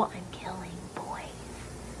 No, I'm killing boys.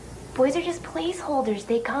 Boys are just placeholders.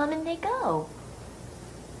 They come and they go.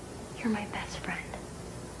 You're my best friend.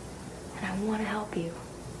 And I want to help you.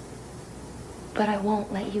 But I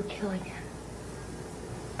won't let you kill again.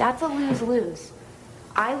 That's a lose-lose.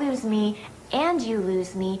 I lose me, and you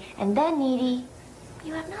lose me, and then, Needy,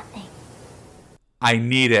 you have nothing. I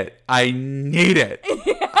need it. I need it.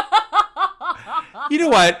 You know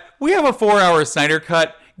what? We have a 4-hour Snyder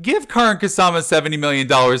cut. Give Karin Kasama $70 million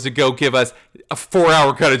to go give us a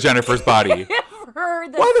 4-hour cut of Jennifer's Body.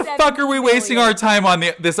 Why the fuck are we wasting our time on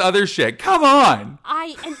this other shit? Come on.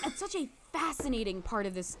 And such a fascinating part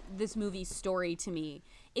of this movie's story to me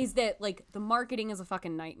is that like the marketing is a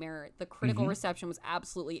fucking nightmare. The critical reception was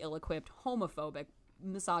absolutely ill-equipped, homophobic,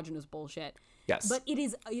 misogynist bullshit. Yes. But it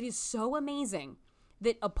is so amazing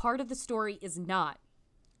that a part of the story is not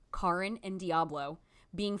Karin and Diablo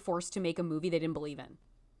being forced to make a movie they didn't believe in.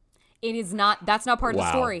 It is not. That's not part of the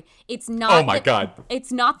story. It's not. Oh my God.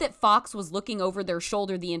 It's not that Fox was looking over their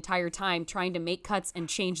shoulder the entire time trying to make cuts and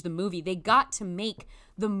change the movie. They got to make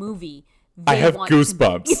the movie. I have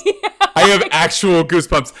goosebumps. I have actual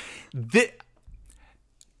goosebumps.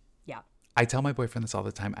 Yeah. I tell my boyfriend this all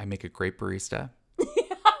the time. I make a great barista.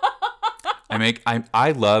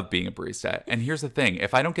 I love being a barista. And here's the thing.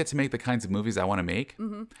 If I don't get to make the kinds of movies I want to make,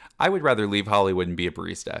 I would rather leave Hollywood and be a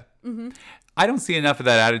barista. I don't see enough of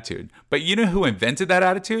that attitude. But you know who invented that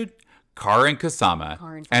attitude? Karin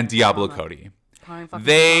Kasama and Diablo Cody.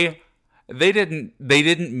 They didn't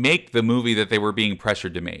make the movie that they were being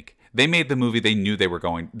pressured to make. They made the movie they knew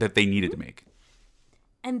that they needed to make.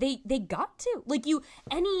 And they got to. Like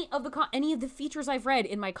any of the features I've read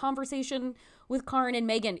in my conversation with Karin and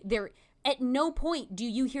Megan, at no point do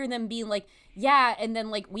you hear them being like, yeah, and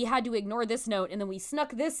then like we had to ignore this note and then we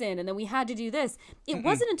snuck this in and then we had to do this. It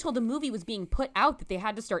wasn't until the movie was being put out that they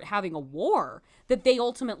had to start having a war that they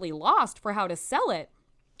ultimately lost for how to sell it.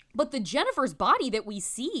 But the Jennifer's body that we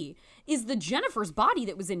see is the Jennifer's body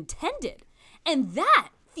that was intended. And that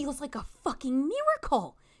feels like a fucking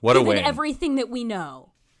miracle. What a given win. everything that we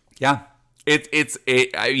know. Yeah.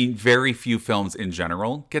 I mean, very few films in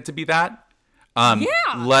general get to be that.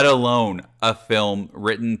 Let alone a film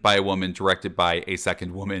written by a woman, directed by a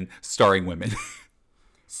second woman, starring women.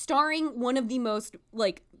 Starring one of the most,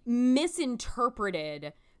 like,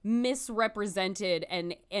 misinterpreted, misrepresented,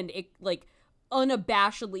 and like,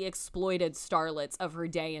 unabashedly exploited starlets of her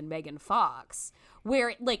day in Megan Fox.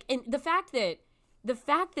 Where, like, and the fact that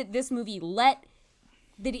this movie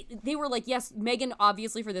they were like, yes, Megan,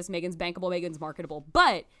 obviously for this, Megan's bankable, Megan's marketable,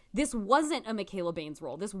 but this wasn't a Michaela Baines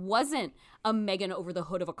role. This wasn't a Megan over the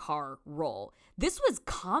hood of a car role. This was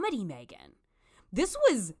comedy Megan. This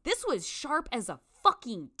was sharp as a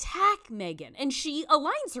fucking tack Megan. And she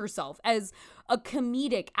aligns herself as a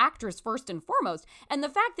comedic actress first and foremost. And the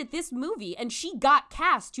fact that this movie, and she got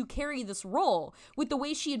cast to carry this role with the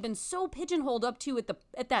way she had been so pigeonholed up to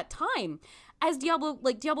at that time, as Diablo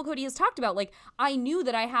Cody has talked about, like, I knew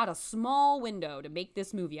that I had a small window to make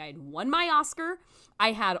this movie. I had won my Oscar.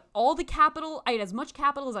 I had all the capital. I had as much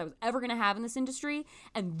capital as I was ever going to have in this industry.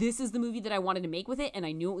 And this is the movie that I wanted to make with it. And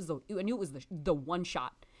I knew it was the one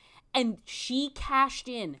shot. And she cashed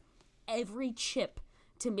in every chip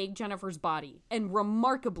to make Jennifer's body, and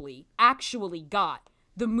remarkably actually got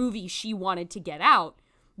the movie she wanted to get out.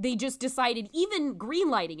 They just decided, even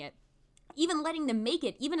greenlighting it, even letting them make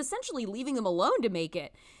it, even essentially leaving them alone to make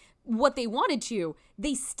it what they wanted to,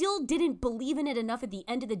 they still didn't believe in it enough at the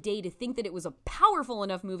end of the day to think that it was a powerful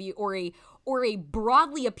enough movie or a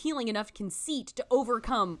broadly appealing enough conceit to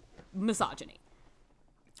overcome misogyny.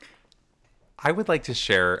 I would like to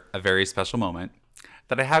share a very special moment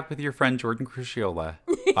that I had with your friend Jordan Crucchiola,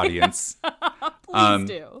 audience. Please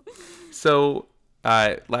do. So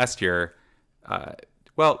last year,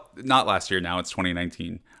 well, not last year now, it's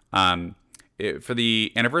 2019. For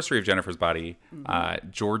the anniversary of Jennifer's Body,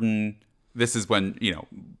 Jordan, this is when,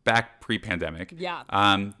 back pre-pandemic,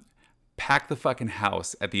 packed the fucking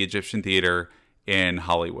house at the Egyptian Theater in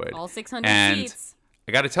Hollywood. All 600 seats.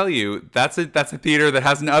 I got to tell you, that's a theater that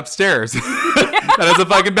has an upstairs. That has a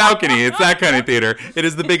fucking balcony. It's that kind of theater. It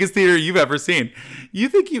is the biggest theater you've ever seen.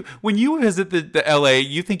 When you visit the LA,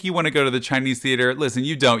 you think you want to go to the Chinese theater. Listen,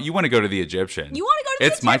 you don't. You want to go to the Egyptian. You want to go to the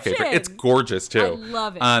Egyptian. It's my favorite. It's gorgeous too. I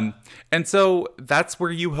love it. And so that's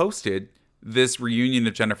where you hosted this reunion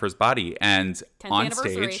of Jennifer's Body. And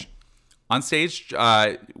 10th on stage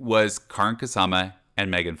was Karan Kusama and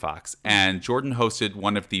Megan Fox. And Jordan hosted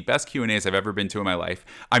one of the best Q&As I've ever been to in my life.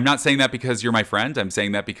 I'm not saying that because you're my friend. I'm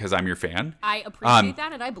saying that because I'm your fan. I appreciate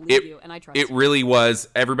that, and I believe you, and I trust you. It really was.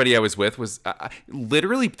 Everybody I was with was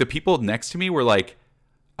literally the people next to me were like,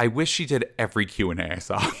 I wish she did every Q&A I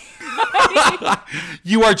saw.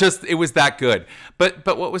 You are just, it was that good. But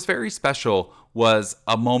what was very special was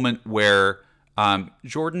a moment where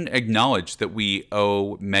Jordan acknowledged that we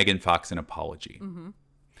owe Megan Fox an apology. Mm-hmm.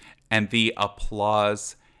 And the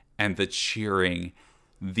applause and the cheering,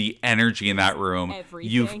 the energy in that room,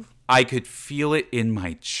 I could feel it in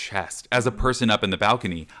my chest. As a person up in the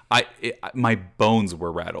balcony, my bones were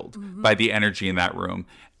rattled by the energy in that room.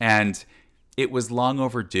 And it was long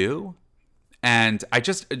overdue. And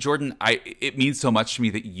Jordan, it means so much to me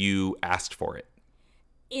that you asked for it.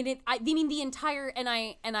 I mean, the entire, and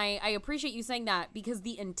I appreciate you saying that, because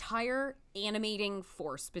the entire animating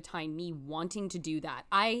force behind me wanting to do that,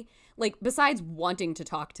 besides wanting to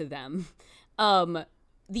talk to them,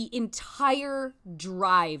 the entire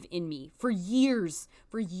drive in me for years,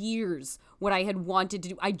 what I had wanted to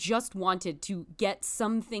do, I just wanted to get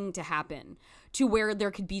something to happen to where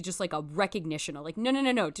there could be just like a recognition of like,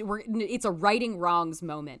 no, it's a righting wrongs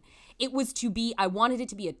moment. I wanted it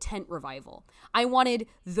to be a tent revival. I wanted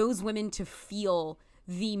those women to feel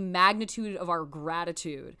the magnitude of our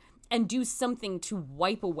gratitude and do something to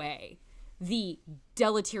wipe away the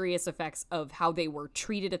deleterious effects of how they were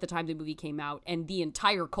treated at the time the movie came out and the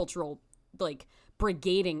entire cultural, like,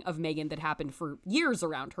 brigading of Megan that happened for years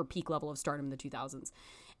around her peak level of stardom in the 2000s.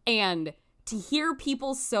 And to hear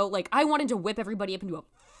people I wanted to whip everybody up into a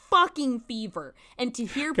fucking fever. And to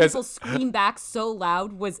hear people scream back so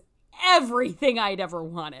loud was everything I'd ever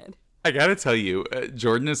wanted. I gotta tell you,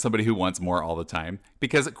 Jordan is somebody who wants more all the time.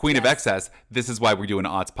 Because Queen of Excess, this is why we're doing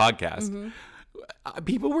an Aughts podcast. Mm-hmm.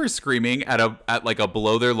 People were screaming at a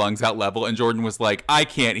below their lungs out level, and Jordan was like, I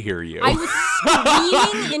can't hear you. I was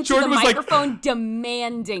screaming into the microphone,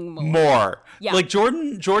 demanding more. Yeah. Like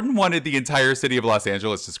Jordan wanted the entire city of Los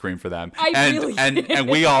Angeles to scream for them. And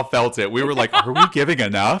we all felt it. We were like, are we giving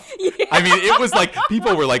enough? Yeah. I mean, it was like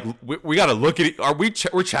people were like, we got to look at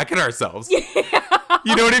it. We're checking ourselves. Yeah.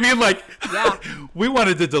 You know what I mean? Like, Yeah. we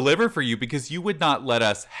wanted to deliver for you because you would not let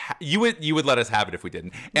us. You would let us have it if we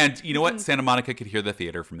didn't. And you know what? Santa Monica could hear the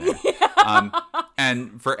theater from there.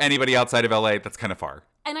 And for anybody outside of LA, that's kind of far.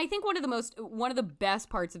 And I think one of the best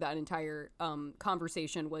parts of that entire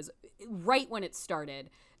conversation was right when it started.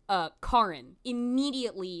 Karin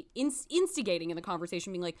immediately instigating in the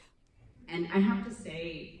conversation, being like, and I have to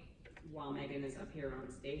say, while Megan is up here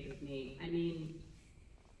on stage with me, I mean,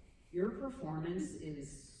 your performance is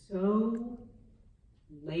so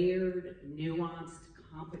layered, nuanced,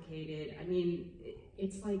 complicated. I mean,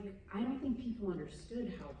 it's like, I don't think people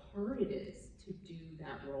understood how hard it is to do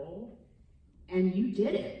that role. And you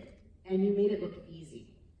did it, and you made it look easy.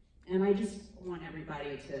 And I just want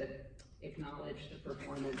everybody to acknowledge the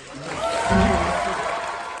performance.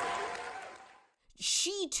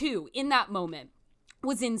 She too, in that moment,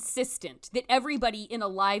 was insistent that everybody in a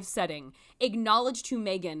live setting acknowledge to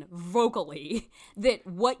Megan vocally that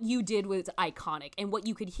what you did was iconic. And what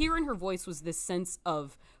you could hear in her voice was this sense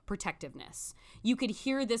of protectiveness. You could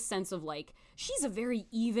hear this sense of like, she's a very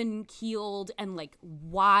even-keeled and like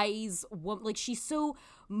wise woman. Like, she's so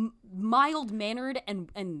mild-mannered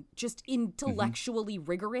and just intellectually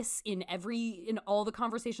rigorous in all the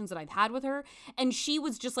conversations that I've had with her. And she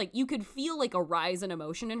was just like, you could feel like a rise in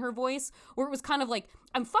emotion in her voice, where it was kind of like,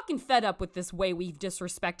 I'm fucking fed up with this way we've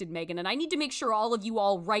disrespected Megan, and I need to make sure all of you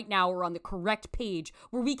all right now are on the correct page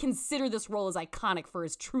where we consider this role as iconic for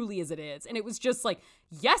as truly as it is. And it was just like,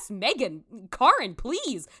 yes, Megan, Karin,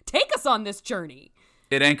 please take us on this journey.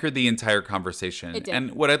 It anchored the entire conversation. It did.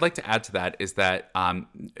 And what I'd like to add to that is that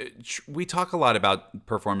we talk a lot about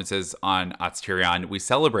performances on Atzterion. We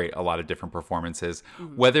celebrate a lot of different performances,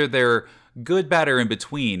 whether they're good, bad, or in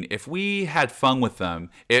between. If we had fun with them,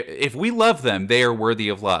 if we love them, they are worthy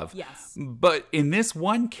of love. Yes. But in this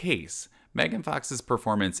one case, Megan Fox's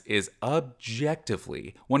performance is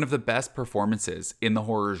objectively one of the best performances in the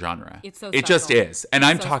horror genre. It's so It special. just is. And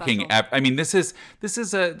I'm so talking special. I mean, this is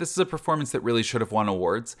a performance that really should have won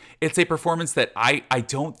awards. It's a performance that I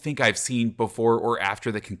don't think I've seen before or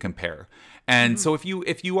after that can compare. And so if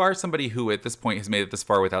you are somebody who at this point has made it this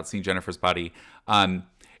far without seeing Jennifer's Body,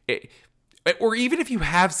 or even if you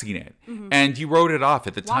have seen it and you wrote it off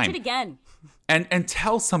at the time, Watch it again. And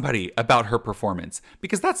tell somebody about her performance,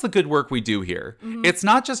 because that's the good work we do here. It's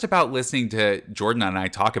not just about listening to Jordan and I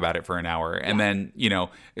talk about it for an hour and then,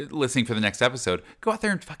 listening for the next episode. Go out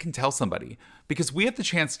there and fucking tell somebody, because we have the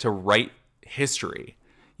chance to write history.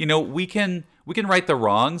 We can right the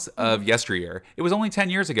wrongs of yesteryear. It was only 10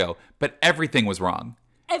 years ago, but everything was wrong.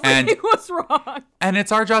 Everything was wrong. And it's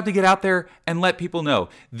our job to get out there and let people know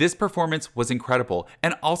this performance was incredible.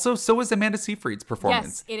 And also, so is Amanda Seyfried's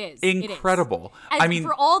performance. Yes, it is. Incredible. And I mean,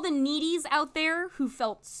 for all the needies out there who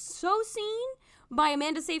felt so seen by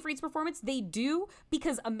Amanda Seyfried's performance, they do,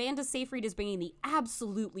 because Amanda Seyfried is bringing the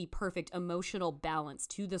absolutely perfect emotional balance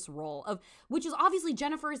to this role, which is obviously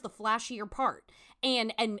Jennifer is the flashier part,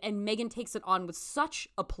 and Megan takes it on with such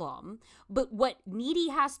aplomb. But what Needy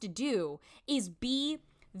has to do is be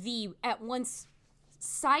the at once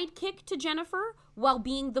sidekick to Jennifer while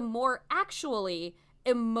being the more actually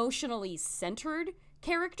emotionally centered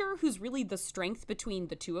character, who's really the strength between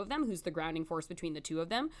the two of them, who's the grounding force between the two of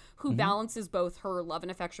them, who balances both her love and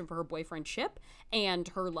affection for her boyfriend Chip and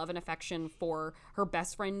her love and affection for her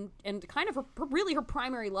best friend and kind of her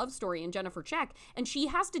primary love story in Jennifer Check. And she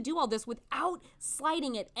has to do all this without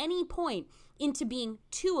sliding at any point into being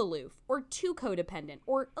too aloof or too codependent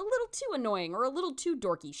or a little too annoying or a little too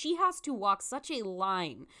dorky. She has to walk such a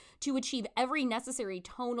line to achieve every necessary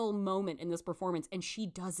tonal moment in this performance, and she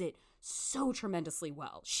does it so tremendously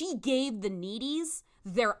well. She gave the needies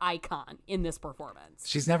their icon in this performance.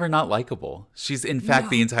 She's never not likable. She's, in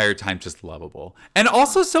fact, the entire time just lovable. And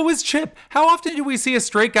also, so is Chip. How often do we see a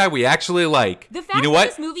straight guy we actually like? The fact you know that what?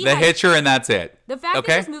 this movie the has- Hitcher, and that's it. The fact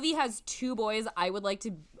okay? that this movie has two boys I would like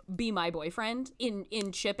to be my boyfriend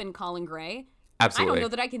in Chip and Colin Gray. Absolutely. I don't know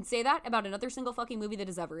that I can say that about another single fucking movie that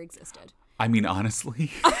has ever existed. I mean,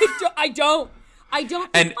 honestly. I don't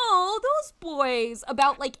think, And- those boys,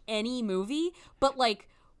 about like any movie, but like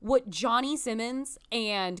what Johnny Simmons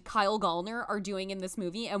and Kyle Gallner are doing in this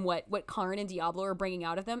movie and what Karin and Diablo are bringing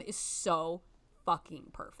out of them is so fucking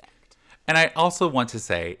perfect. And I also want to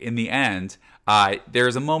say, in the end,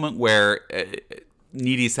 there's a moment where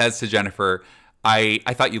Needy says to Jennifer, I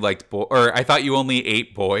thought you I thought you only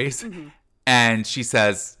ate boys. Mm-hmm. And she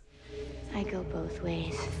says, I go both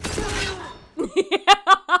ways.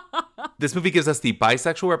 this movie gives us the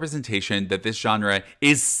bisexual representation that this genre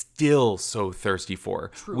is still so thirsty for.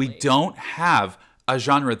 Truly. We don't have a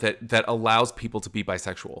genre that allows people to be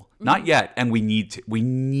bisexual. Not yet, and we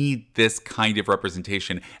need this kind of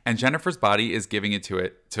representation. And Jennifer's Body is giving it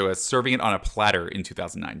to us, serving it on a platter in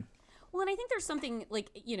 2009. Well, and I think there's something like,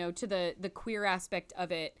 you know, to the queer aspect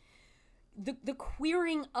of it. The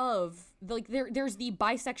queering of like there's the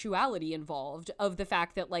bisexuality involved of the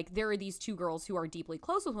fact that like there are these two girls who are deeply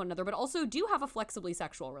close with one another, but also do have a flexibly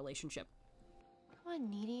sexual relationship. Come on,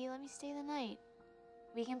 Needy, let me stay the night.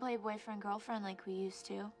 We can play boyfriend-girlfriend like we used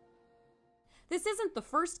to. This isn't the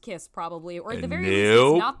first kiss, probably, or at the very least,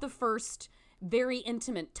 it's not the first very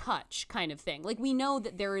intimate touch kind of thing. Like, we know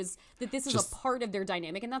that this is a part of their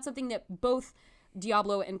dynamic, and that's something that both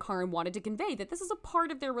Diablo and Karn wanted to convey, that this is a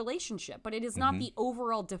part of their relationship, but it is not the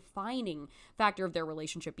overall defining factor of their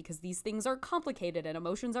relationship, because these things are complicated and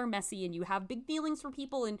emotions are messy and you have big feelings for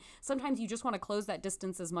people, and sometimes you just want to close that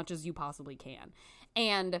distance as much as you possibly can.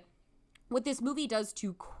 And what this movie does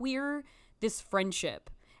to queer this friendship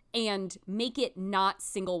and make it not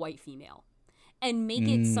single white female and make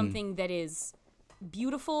it something that is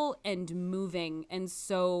beautiful and moving and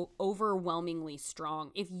so overwhelmingly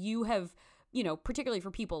strong. If you have, you know, particularly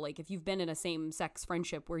for people, like if you've been in a same-sex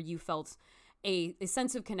friendship where you felt a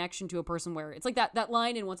sense of connection to a person, where it's like that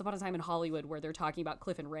line in Once Upon a Time in Hollywood where they're talking about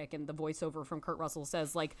Cliff and Rick, and the voiceover from Kurt Russell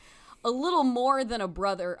says like a little more than a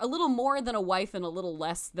brother, a little more than a wife, and a little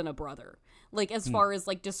less than a brother. Like as far as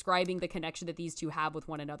like describing the connection that these two have with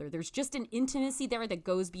one another, there's just an intimacy there that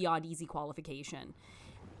goes beyond easy qualification.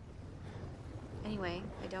 Anyway,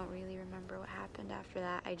 I don't really remember what happened after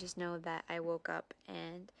that. I just know that I woke up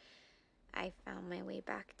and I found my way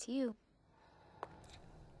back to you.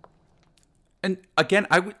 And again,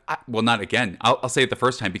 not again. I'll say it the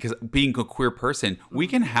first time, because being a queer person, we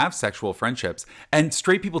can have sexual friendships, and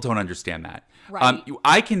straight people don't understand that. Right.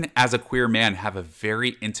 I can, as a queer man, have a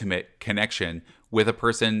very intimate connection with a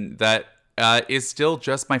person that is still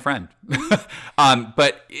just my friend.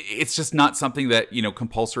 But it's just not something that, you know,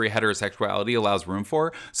 compulsory heterosexuality allows room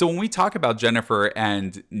for. So when we talk about Jennifer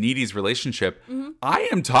and Needy's relationship, I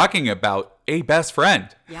am talking about a best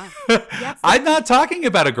friend. Yeah. I'm not talking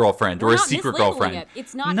about a girlfriend or a secret girlfriend.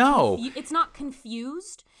 It's not it's not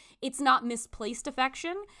confused. It's not misplaced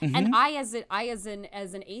affection. And I as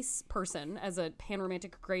an ace person, as a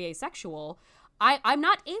panromantic gray asexual, I'm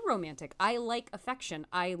not aromantic. I like affection.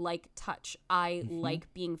 I like touch. I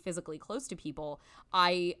like being physically close to people.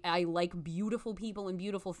 I like beautiful people and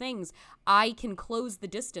beautiful things. I can close the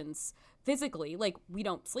distance physically. Like, we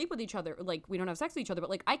don't sleep with each other. Like, we don't have sex with each other.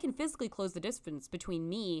 But, like, I can physically close the distance between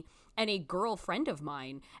me and a girlfriend of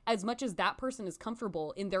mine, as much as that person is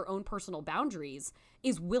comfortable in their own personal boundaries,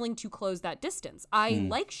 is willing to close that distance. I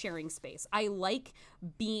like sharing space. I like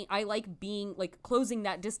being like closing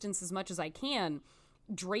that distance as much as I can.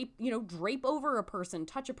 Drape over a person,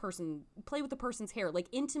 touch a person, play with a person's hair, like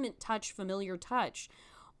intimate touch, familiar touch.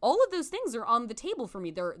 All of those things are on the table for me.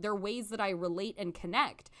 They're ways that I relate and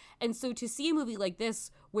connect. And so to see a movie like this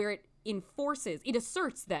where it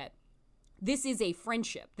asserts that this is a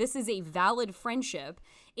friendship. This is a valid friendship.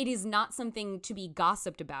 It is not something to be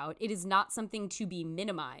gossiped about. It is not something to be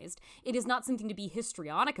minimized. It is not something to be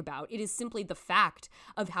histrionic about. It is simply the fact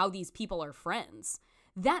of how these people are friends.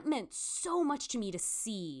 That meant so much to me to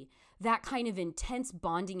see that kind of intense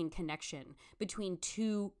bonding and connection between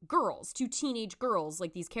two teenage girls,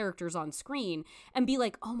 like these characters on screen, and be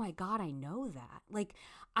like, oh my God, I know that. Like,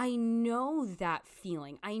 I know that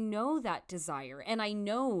feeling. I know that desire. And I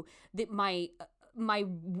know that my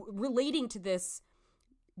relating to this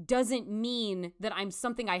doesn't mean that I'm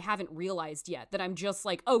something I haven't realized yet, that I'm just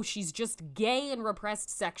like, oh, she's just gay and repressed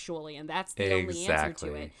sexually, and that's the only answer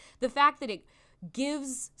to it. The fact that it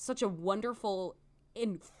gives such a wonderful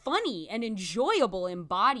and funny and enjoyable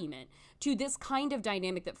embodiment to this kind of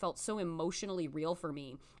dynamic that felt so emotionally real for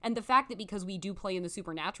me. And the fact that, because we do play in the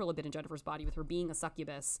supernatural a bit in Jennifer's Body with her being a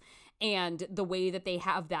succubus, and the way that they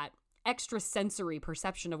have that extra sensory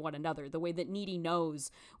perception of one another, the way that Needy knows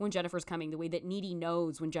when Jennifer's coming, the way that Needy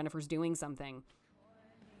knows when Jennifer's doing something.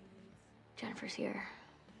 Jennifer's here.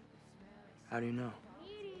 How do you know?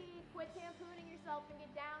 Needy, quit tampooning yourself and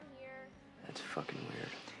get down here. That's fucking weird.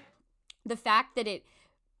 The fact that it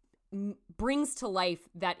brings to life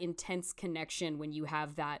that intense connection when you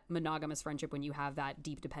have that monogamous friendship, when you have that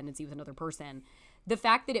deep dependency with another person, the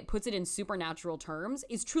fact that it puts it in supernatural terms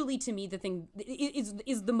is truly, to me, the thing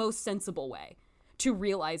is the most sensible way to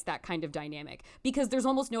realize that kind of dynamic, because there's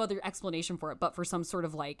almost no other explanation for it but for some sort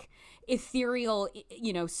of like ethereal,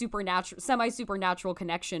 supernatural, semi-supernatural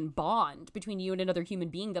connection bond between you and another human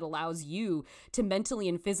being that allows you to mentally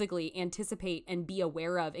and physically anticipate and be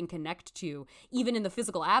aware of and connect to, even in the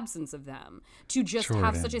physical absence of them, to just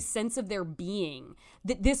have such a sense of their being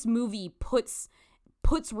that this movie puts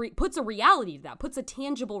a reality to that, puts a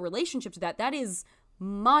tangible relationship to that. That is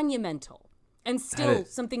monumental and still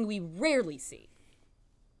something we rarely see.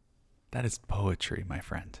 That is poetry, my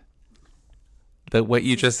friend. What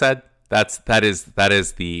you just said, that is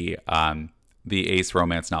the ace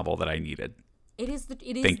romance novel that I needed. It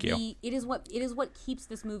is what keeps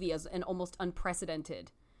this movie as an almost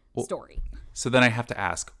unprecedented story. So then I have to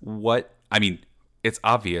ask, it's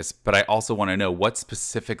obvious, but I also want to know what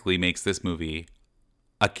specifically makes this movie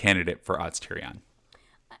a candidate for Atztirion.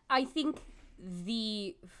 I think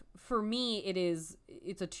for me,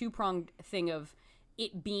 it's a two-pronged thing of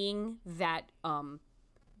it being that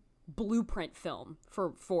blueprint film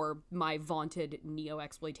for my vaunted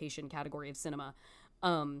neo-exploitation category of cinema.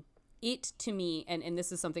 It, to me, and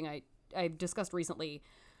this is something I've discussed recently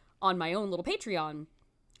on my own little Patreon,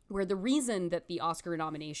 where the reason that the Oscar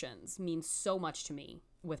nominations mean so much to me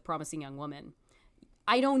with Promising Young Woman,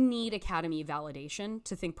 I don't need Academy validation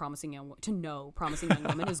to know Promising Young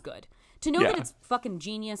Woman is good. To know that it's fucking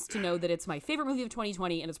genius, to know that it's my favorite movie of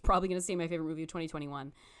 2020 and it's probably going to stay my favorite movie of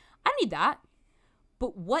 2021. I don't need that.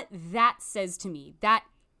 But what that says to me, that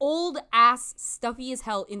old ass stuffy as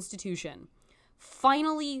hell institution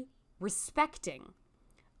finally respecting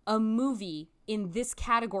a movie in this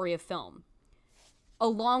category of film,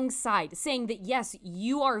 alongside saying that, yes,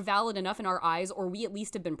 you are valid enough in our eyes, or we at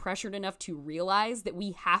least have been pressured enough to realize that we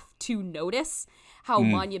have to notice how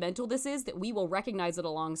monumental this is, that we will recognize it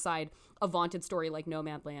alongside a vaunted story like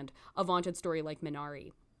Nomadland, a vaunted story like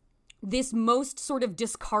Minari. This most sort of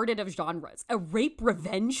discarded of genres, a rape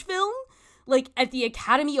revenge film? Like, at the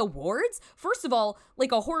Academy Awards? First of all,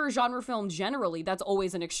 like a horror genre film generally, that's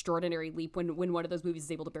always an extraordinary leap when one of those movies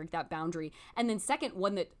is able to break that boundary. And then second,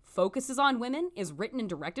 one that focuses on women, is written and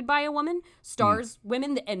directed by a woman, stars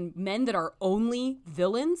women and men that are only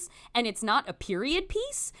villains, and it's not a period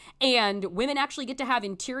piece, and women actually get to have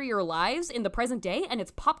interior lives in the present day, and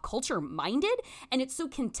it's pop culture minded, and it's so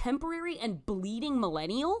contemporary and bleeding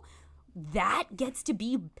millennial. That gets to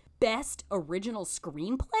be best original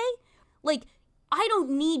screenplay? Like, I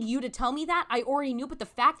don't need you to tell me that. I already knew, but the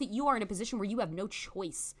fact that you are in a position where you have no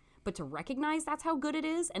choice but to recognize that's how good it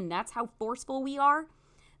is and that's how forceful we are,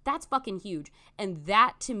 that's fucking huge. And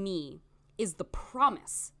that, to me, is the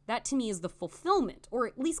promise. That, to me, is the fulfillment, or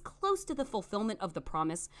at least close to the fulfillment of the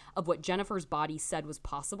promise of what Jennifer's Body said was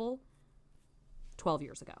possible 12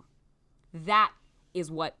 years ago. That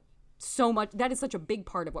is what that is such a big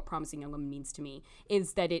part of what Promising Young Woman means to me,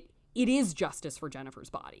 is that it is justice for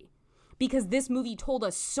Jennifer's Body. Because this movie told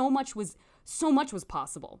us so much was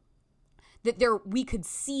possible. That we could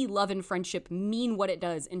see love and friendship mean what it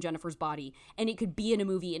does in Jennifer's Body, and it could be in a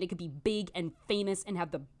movie, and it could be big and famous and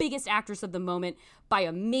have the biggest actress of the moment by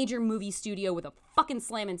a major movie studio with a fucking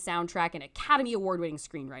slammin' soundtrack and Academy Award-winning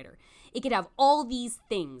screenwriter. It could have all these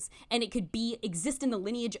things, and it could exist in the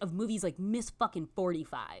lineage of movies like Miss fucking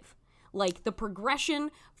 45. Like, the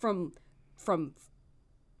progression from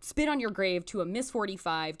Spit on Your Grave to a Miss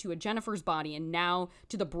 45 to a Jennifer's Body, and now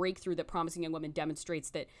to the breakthrough that Promising Young Woman demonstrates,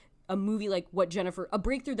 that a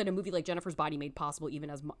breakthrough that a movie like Jennifer's Body made possible, even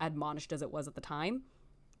as admonished as it was at the time.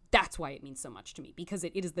 That's why it means so much to me, because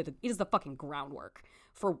it is the fucking groundwork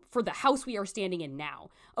for the house we are standing in now,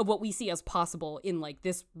 of what we see as possible in like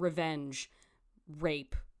this revenge,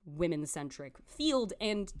 rape, women-centric field.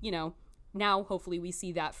 And, now hopefully we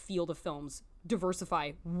see that field of films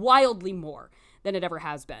diversify wildly more than it ever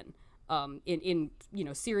has been, in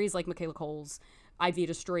series like Michaela Cole's I Via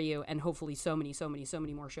Destroy You, and hopefully so many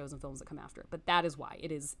more shows and films that come after it. But that is why it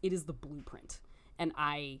is the blueprint, and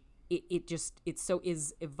it so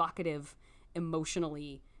is evocative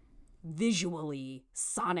emotionally, visually,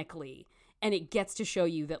 sonically, and it gets to show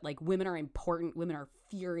you that, like, women are important, women are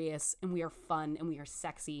furious, and we are fun, and we are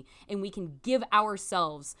sexy, and we can give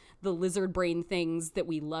ourselves the lizard brain things that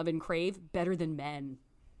we love and crave better than men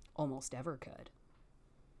almost ever could.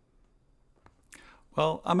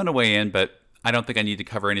 Well, I'm going to weigh in, but I don't think I need to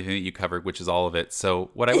cover anything that you covered, which is all of it. So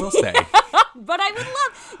what I will say... But I would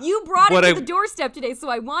love... You brought it to the doorstep today, so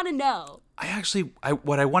I want to know.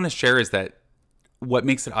 What I want to share is that what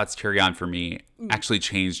makes it Atztirion for me actually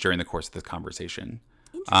changed during the course of this conversation.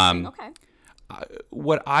 Interesting, okay.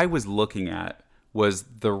 What I was looking at was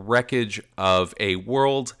the wreckage of a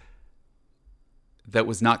world that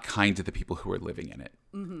was not kind to the people who were living in it.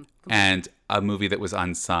 and a movie that was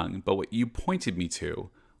unsung. But what you pointed me to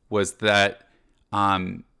was that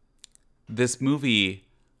this movie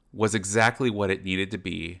was exactly what it needed to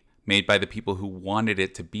be, made by the people who wanted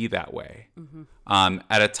it to be that way.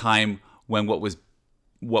 At a time when what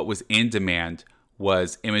was in demand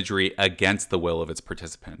was imagery against the will of its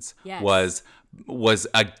participants, was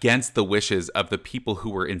against the wishes of the people who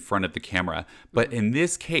were in front of the camera. But in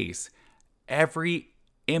this case, every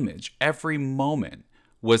image, every moment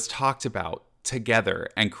was talked about together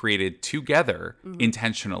and created together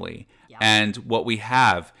intentionally. And what we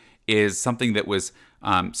have is something that was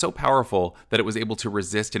so powerful that it was able to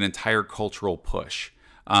resist an entire cultural push.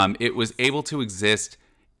 It was able to exist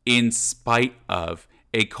in spite of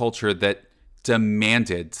a culture that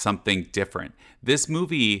demanded something different. This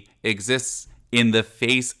movie exists in the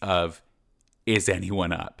face of, is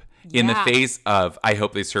anyone up? In the face of, I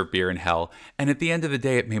hope they serve beer in hell. And at the end of the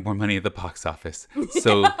day, it made more money at the box office.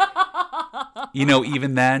 So,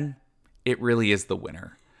 even then, it really is the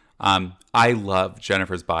winner. I love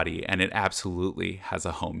Jennifer's Body, and it absolutely has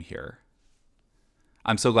a home here.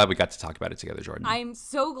 I'm so glad we got to talk about it together, Jordan. I'm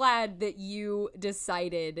so glad that you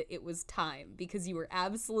decided it was time, because you were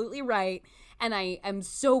absolutely right. And I am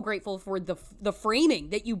so grateful for the framing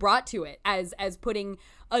that you brought to it as putting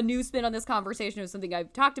a new spin on this conversation. It was something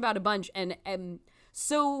I've talked about a bunch. And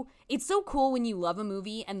so it's so cool when you love a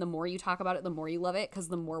movie, and the more you talk about it, the more you love it, because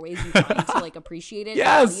the more ways you find to appreciate it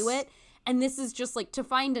and value it. And this is just to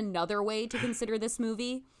find another way to consider this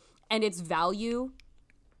movie and its value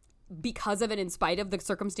because of it, in spite of the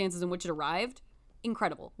circumstances in which it arrived.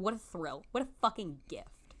 Incredible. What a thrill. What a fucking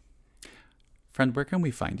gift. Friend, where can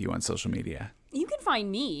we find you on social media? You can find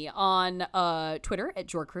me on Twitter at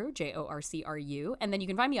Jorcru, Jorcru. And then you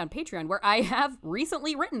can find me on Patreon, where I have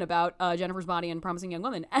recently written about Jennifer's Body and Promising Young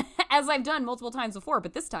Woman, as I've done multiple times before,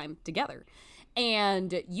 but this time together.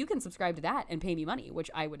 And you can subscribe to that and pay me money, which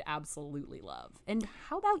I would absolutely love. And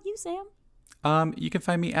how about you, Sam? You can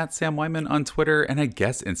find me at Sam Wyman on Twitter and I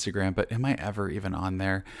guess Instagram, but am I ever even on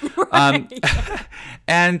there?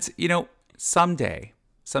 And, someday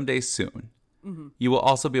soon, you will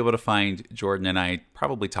also be able to find Jordan and I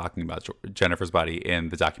probably talking about Jennifer's Body in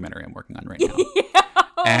the documentary I'm working on right now.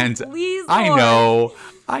 And please,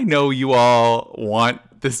 I know you all want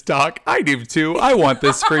this doc. I do too. I want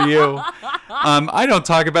this for you. I don't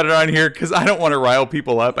talk about it on here because I don't want to rile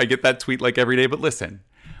people up. I get that tweet every day. But listen,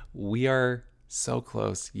 we are so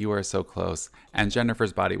close. You are so close. And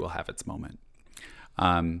Jennifer's Body will have its moment.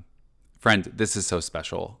 Friend, this is so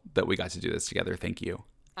special that we got to do this together. Thank you.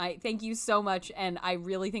 I thank you so much, and I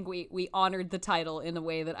really think we honored the title in a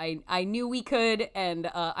way that I knew we could, and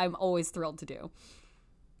I'm always thrilled to do.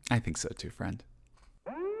 I think so too, friend.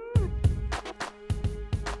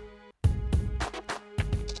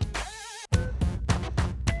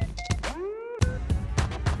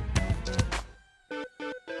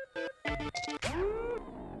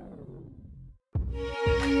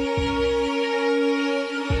 Yeah.